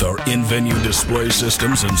beginning with our in-venue display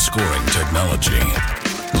systems and scoring technology.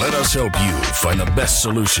 Let us help you find the best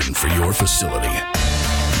solution for your facility.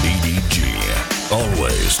 DDG.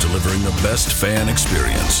 Always delivering the best fan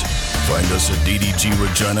experience. Find us at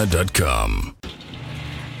ddgregina.com.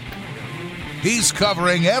 He's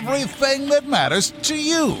covering everything that matters to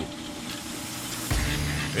you.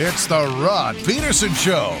 It's the Rod Peterson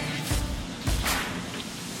Show.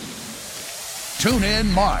 Tune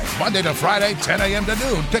in live Monday to Friday, 10 a.m. to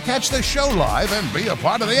noon to catch the show live and be a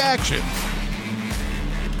part of the action.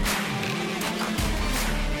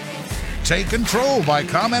 Take control by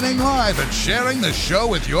commenting live and sharing the show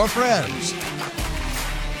with your friends.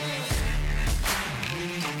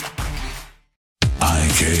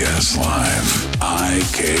 IKS Live.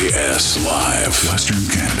 IKS Live. Western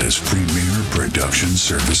Canada's premier production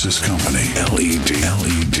services company.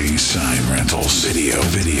 LED sign rentals.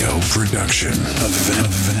 Video production.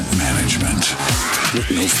 Event management.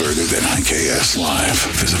 Look no further than IKS Live.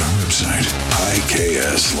 Visit our website.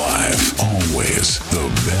 IKS Live. Always the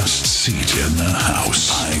best seat in the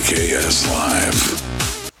house. IKS Live.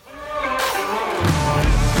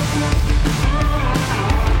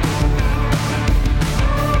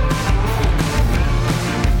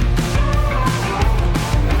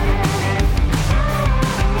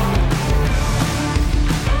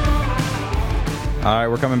 All right,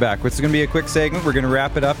 we're coming back. This is going to be a quick segment. We're going to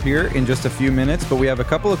wrap it up here in just a few minutes, but we have a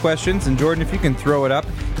couple of questions. And Jordan, if you can throw it up,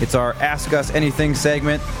 it's our Ask Us Anything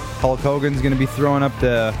segment. Hulk Hogan's going to be throwing up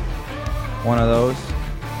one of those.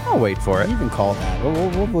 I'll wait for it. You can call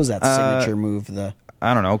that. What was that signature move?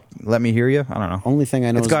 I don't know. Let me hear you. I don't know. Only thing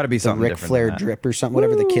I know it's is got to be the something Ric different Flair than that. drip or something,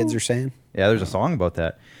 whatever the kids are saying. Yeah, there's a song about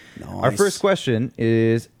that. Nice. Our first question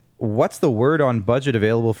is, what's the word on budget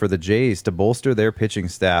available for the Jays to bolster their pitching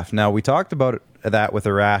staff? Now, we talked about that with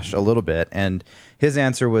Arash a little bit, and his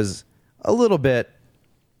answer was a little bit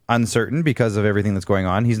uncertain because of everything that's going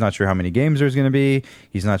on. He's not sure how many games there's going to be.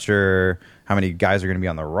 He's not sure how many guys are going to be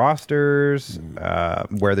on the rosters,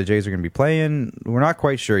 where the Jays are going to be playing. We're not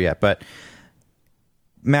quite sure yet, but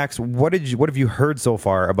Max, what have you heard so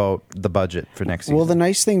far about the budget for next season? Well, the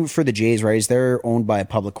nice thing for the Jays, right, is they're owned by a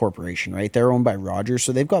public corporation, right? They're owned by Rogers,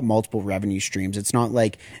 so they've got multiple revenue streams. It's not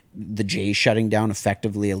like the Jays shutting down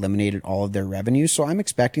effectively eliminated all of their revenue. So I'm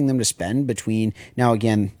expecting them to spend between, now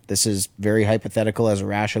again, this is very hypothetical, as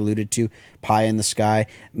Arash alluded to, pie in the sky.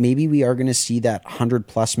 Maybe we are going to see that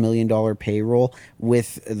 $100+ million payroll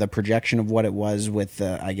with the projection of what it was with,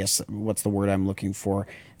 I guess, what's the word I'm looking for?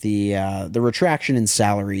 The retraction in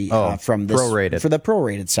salary from this prorated. For the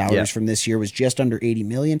prorated salaries from this year was just under $80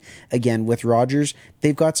 million. Again, with Rogers,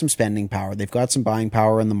 they've got some spending power, they've got some buying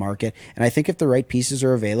power in the market, and I think if the right pieces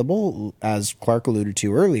are available, as Clark alluded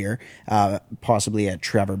to earlier, possibly at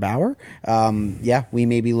Trevor Bauer, we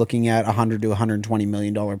may be looking at $100 to $120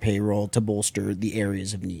 million payroll to bolster the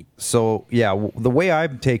areas of need. So the way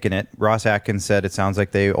I'm taking it, Ross Atkins said it sounds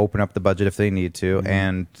like they open up the budget if they need to,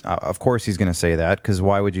 and of course he's going to say that, because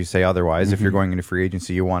why would you say otherwise? If you're going into free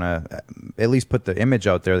agency, you want to at least put the image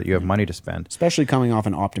out there that you have money to spend, especially coming off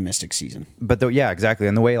an optimistic season. But exactly.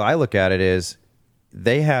 And the way I look at it is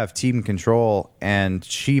they have team control and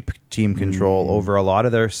cheap team control over a lot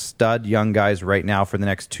of their stud young guys right now for the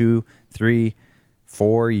next 2, 3,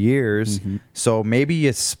 4 years. So maybe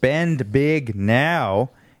you spend big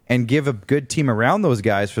now and give a good team around those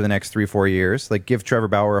guys for the next 3-4 years. Like give Trevor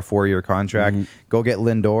Bauer a 4-year contract. Go get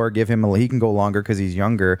Lindor. Give him he can go longer because he's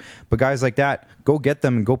younger. But guys like that, go get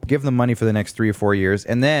them. Go give them money for the next 3 or 4 years.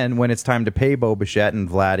 And then when it's time to pay Bo Bichette and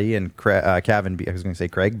Vladdy and Craig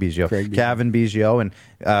Biggio and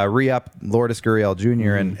re-up Lourdes Gurriel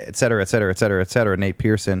Jr. and et cetera, et cetera, et cetera, et cetera, Nate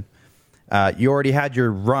Pearson. You already had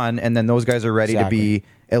your run, and then those guys are ready to be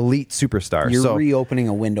elite superstars. You're reopening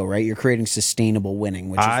a window, right? You're creating sustainable winning,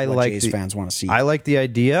 which is what Jays fans want to see. I like the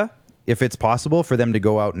idea, if it's possible, for them to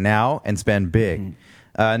go out now and spend big.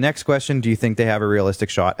 Next question, do you think they have a realistic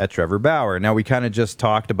shot at Trevor Bauer? Now, we kind of just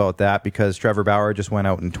talked about that because Trevor Bauer just went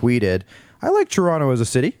out and tweeted, I like Toronto as a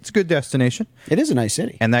city. It's a good destination. It is a nice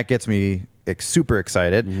city. And that gets me super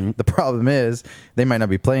excited. The problem is they might not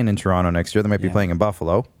be playing in Toronto next year. They might be playing in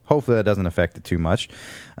Buffalo. Hopefully that doesn't affect it too much.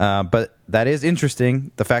 But that is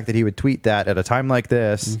interesting, the fact that he would tweet that at a time like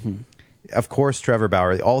this. Of course, Trevor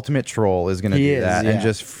Bauer, the ultimate troll, is going to do that and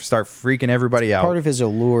just start freaking everybody out. Part of his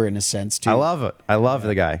allure, in a sense, too. I love it. I love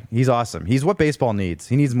the guy. He's awesome. He's what baseball needs.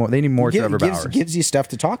 He needs more. They need more Trevor Bauer. Gives you stuff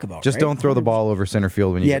to talk about. Just don't throw the ball over center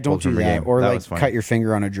field when you get pulled from a game. Or like cut your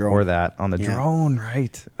finger on a drone. Or that on the drone.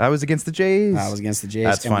 Right. I was against the Jays.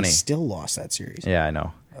 That's funny. We still lost that series. Yeah, I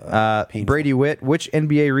know. Brady Witt, which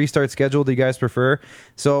NBA restart schedule do you guys prefer?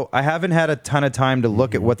 So I haven't had a ton of time to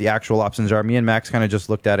look at what the actual options are. Me and Max kind of just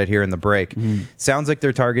looked at it here in the break. Sounds like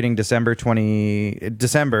they're targeting December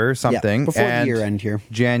something. Before the year end here.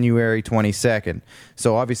 January 22nd.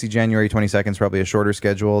 So obviously January 22nd is probably a shorter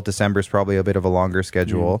schedule. December is probably a bit of a longer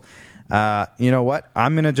schedule. You know what?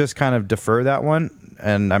 I'm going to just kind of defer that one.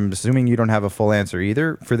 And I'm assuming you don't have a full answer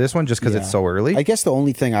either for this one, just because it's so early. I guess the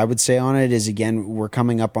only thing I would say on it is, again, we're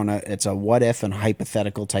coming up on it's a what if and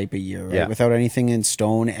hypothetical type of year, right? Without anything in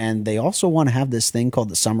stone. And they also want to have this thing called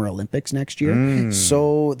the Summer Olympics next year.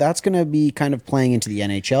 So that's going to be kind of playing into the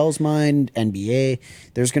NHL's mind, NBA.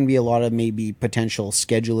 There's going to be a lot of maybe potential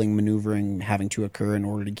scheduling, maneuvering having to occur in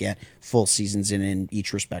order to get full seasons in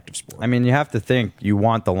each respective sport. I mean, you have to think you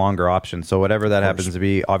want the longer option. So whatever that happens to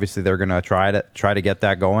be, obviously they're going to try to get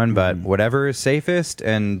that going, but whatever is safest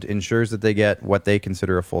and ensures that they get what they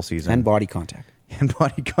consider a full season. And body contact. And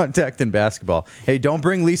body contact in basketball. Hey, don't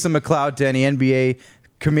bring Lisa McLeod to any NBA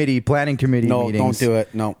planning committee meetings. No, don't do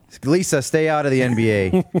it. No. Lisa, stay out of the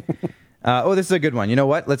NBA. This is a good one. You know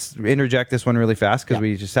what? Let's interject this one really fast because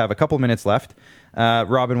we just have a couple minutes left.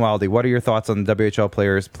 Robin Wildy, what are your thoughts on WHL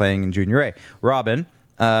players playing in Junior A? Robin,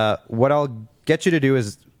 what I'll get you to do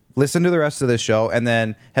is listen to the rest of this show and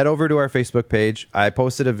then head over to our Facebook page. I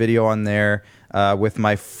posted a video on there with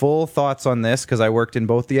my full thoughts on this because I worked in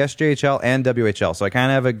both the SJHL and WHL. So I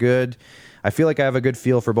kind of have a good I feel like I have a good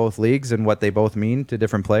feel for both leagues and what they both mean to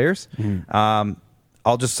different players.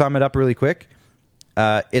 I'll just sum it up really quick.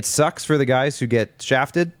 It sucks for the guys who get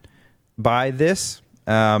shafted by this.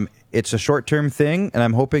 It's a short-term thing, and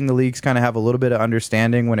I'm hoping the leagues kind of have a little bit of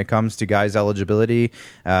understanding when it comes to guys' eligibility,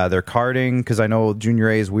 their carding, because I know Junior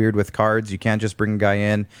A is weird with cards. You can't just bring a guy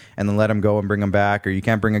in and then let him go and bring him back, or you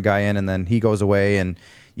can't bring a guy in and then he goes away, and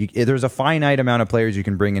there's a finite amount of players you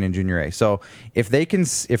can bring in Junior A. So if they can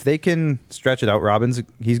stretch it out, Robbins,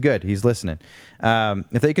 he's good. He's listening.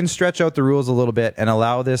 If they can stretch out the rules a little bit and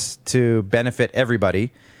allow this to benefit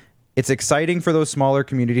everybody, it's exciting for those smaller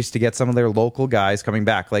communities to get some of their local guys coming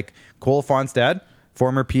back. Like Cole Fonstad,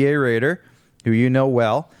 former PA Raider, who you know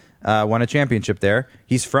well, won a championship there.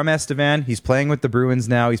 He's from Estevan. He's playing with the Bruins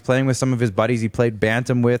now. He's playing with some of his buddies he played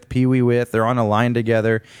Bantam with, Pee Wee with. They're on a line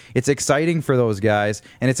together. It's exciting for those guys,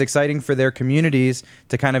 and it's exciting for their communities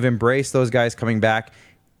to kind of embrace those guys coming back.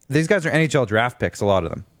 These guys are NHL draft picks, a lot of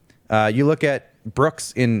them. You look at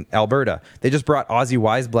Brooks in Alberta. They just brought Ozzy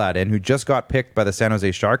Weisblad in, who just got picked by the San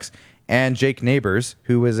Jose Sharks, and Jake Neighbors,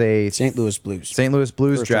 who was a St. Louis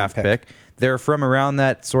Blues First draft pick. They're from around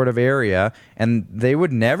that sort of area, and they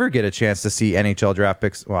would never get a chance to see NHL draft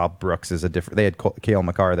picks. Well, Brooks is a different. They had Cale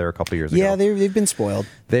Makar there a couple years ago. Yeah, they've been spoiled.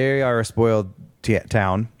 They are a spoiled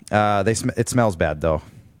town. It smells bad though.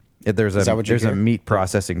 There's a meat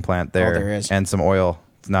processing plant there, there is. And some oil.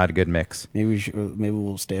 It's not a good mix. Maybe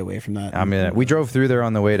we'll stay away from that. I mean, we drove through there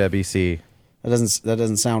on the way to BC. That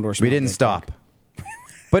doesn't sound or smell. We didn't stop.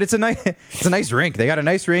 But it's a nice rink. They got a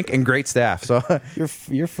nice rink and great staff. So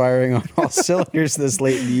you're firing on all cylinders this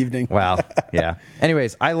late in the evening. Wow. Yeah.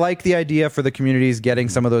 Anyways, I like the idea for the communities getting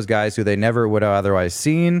some of those guys who they never would have otherwise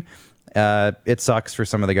seen. It sucks for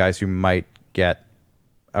some of the guys who might get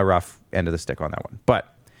a rough end of the stick on that one.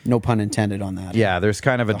 But no pun intended on that. Yeah, there's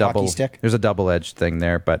kind of a double-edged thing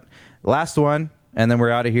there. But last one, and then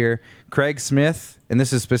we're out of here. Craig Smith, and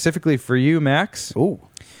this is specifically for you, Max. Ooh,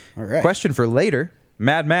 all right. Question for later.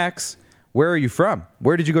 Mad Max, where are you from?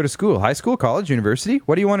 Where did you go to school? High school, college, university?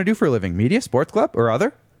 What do you want to do for a living? Media, sports club, or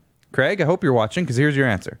other? Craig, I hope you're watching, because here's your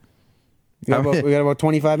answer. We got about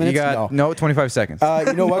 25 minutes? No, 25 seconds.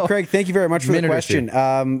 You know what, Craig? Thank you very much for the question.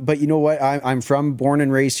 But you know what? I'm born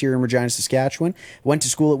and raised here in Regina, Saskatchewan. Went to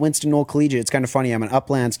school at Winston Knoll Collegiate. It's kind of funny. I'm an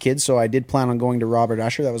Uplands kid, so I did plan on going to Robert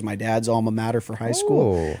Usher. That was my dad's alma mater for high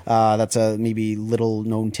school. That's a maybe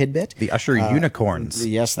little-known tidbit. The Usher Unicorns.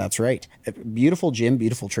 Yes, that's right. Beautiful gym,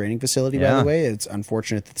 beautiful training facility, by the way. It's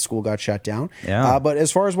unfortunate that the school got shut down. Yeah. But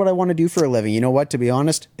as far as what I want to do for a living, you know what? To be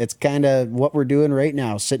honest, it's kind of what we're doing right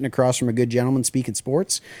now, sitting across from a good gentleman speaking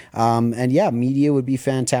sports. And yeah, media would be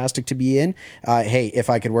fantastic to be in. Hey, if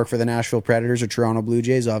I could work for the Nashville Predators or Toronto Blue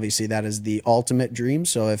Jays, obviously that is the ultimate dream.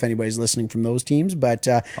 So if anybody's listening from those teams, but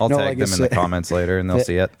I'll tag them in the comments later and they'll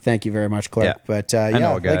see it. Thank you very much, Clark. Yeah. But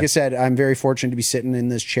like I said, I'm very fortunate to be sitting in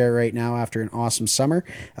this chair right now after an awesome summer.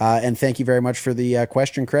 And thank you very much for the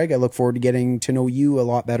question, Craig. I look forward to getting to know you a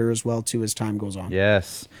lot better as well too as time goes on.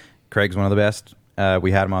 Yes. Craig's one of the best.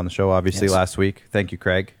 We had him on the show, obviously, last week. Thank you,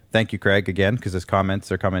 Craig. Thank you, Craig, again, because his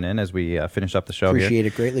comments are coming in as we finish up the show. Appreciate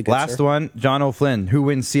it greatly. Good, Last sir. one, John O'Flynn, who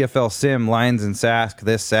wins CFL Sim, Lions and Sask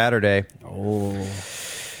this Saturday. Oh.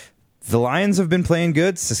 The Lions have been playing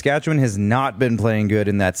good. Saskatchewan has not been playing good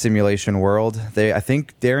in that simulation world. I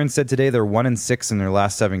think Darren said today they're 1-6 in their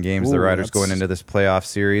last 7 games. Ooh, the Riders going into this playoff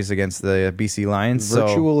series against the BC Lions.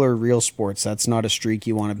 Virtual or real sports, that's not a streak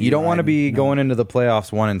you want to be. You don't want to be going into the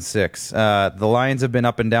playoffs 1-6. The Lions have been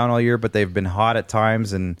up and down all year, but they've been hot at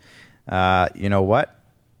times. And you know what?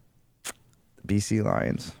 BC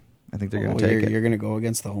Lions. I think they're going to take it. You're going to go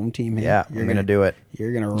against the home team. Hey? Yeah, I'm going to do it.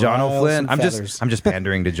 You're going to John O'Flynn. I'm feathers. just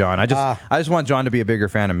pandering to John. I just want John to be a bigger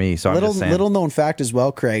fan of me. So I'm just saying. Little known fact as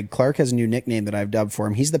well, Craig. Clark has a new nickname that I've dubbed for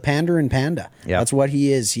him. He's the Panderin' Panda. Yep. That's what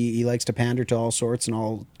he is. He likes to pander to all sorts and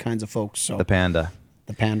all kinds of folks. So the Panda.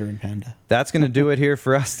 The Panderin' Panda. That's going to do it here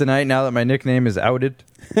for us tonight. Now that my nickname is outed.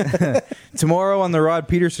 Tomorrow on the Rod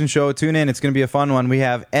Peterson Show, tune in. It's going to be a fun one. We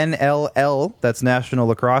have NLL, that's National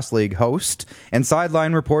Lacrosse League host, and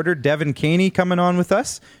sideline reporter Devin Caney coming on with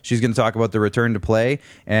us. She's going to talk about the return to play,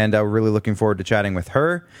 and we're really looking forward to chatting with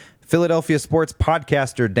her. Philadelphia sports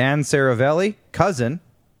podcaster Dan Saravelli, cousin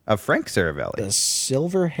of Frank Saravelli. The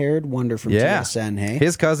silver-haired wonder from TSN, hey?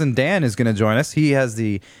 His cousin Dan is going to join us. He has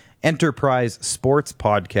the Enterprise Sports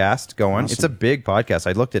podcast going. Awesome. It's a big podcast.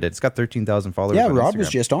 I looked at it. It's got 13,000 followers. Yeah, on Rod Instagram. was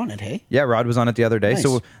just on it, hey? Yeah, Rod was on it the other day. Nice.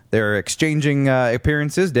 So they're exchanging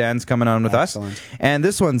appearances. Dan's coming on with us. And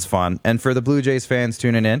this one's fun. And for the Blue Jays fans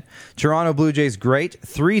tuning in, Toronto Blue Jays great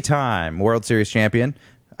 3-time World Series champion.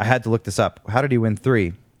 I had to look this up. How did he win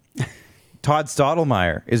 3? Todd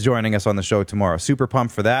Stottlemyre is joining us on the show tomorrow. Super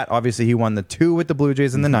pumped for that. Obviously, he won the 2 with the Blue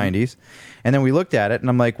Jays in the 90s. And then we looked at it, and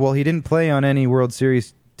I'm like, well, he didn't play on any World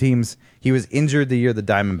Series teams. He was injured the year the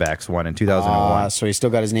Diamondbacks won in 2001. So he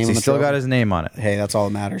still got his name on the He still trophy? got his name on it. Hey, that's all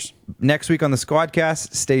that matters. Next week on the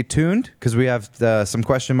Squadcast, stay tuned because we have some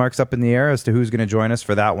question marks up in the air as to who's going to join us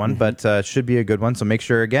for that one, but it should be a good one. So make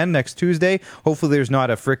sure, again, next Tuesday, hopefully there's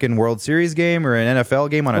not a freaking World Series game or an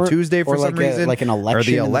NFL game on a Tuesday for some reason. Like an election or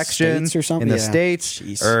the election in the States or something? in the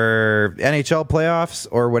States or NHL playoffs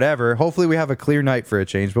or whatever. Hopefully we have a clear night for a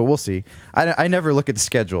change, but we'll see. I never look at the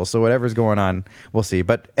schedule, so whatever's going on, we'll see.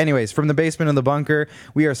 But anyways, from the basement of the bunker,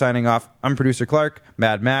 we are signing off. I'm producer Clark,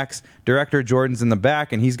 Mad Max, director Jordan's in the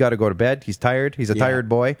back, and he's got to go to bed. He's tired. He's a tired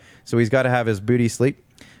boy, so he's got to have his booty sleep.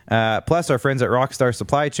 Plus our friends at Rockstar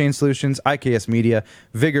Supply Chain Solutions, IKS Media,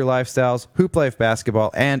 Vigor Lifestyles, Hoop Life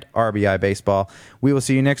Basketball, and RBI Baseball. We will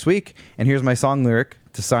see you next week, and here's my song lyric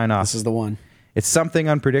to sign off. This is the one. It's something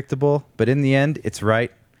unpredictable, but in the end, it's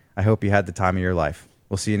right. I hope you had the time of your life.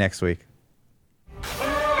 We'll see you next week.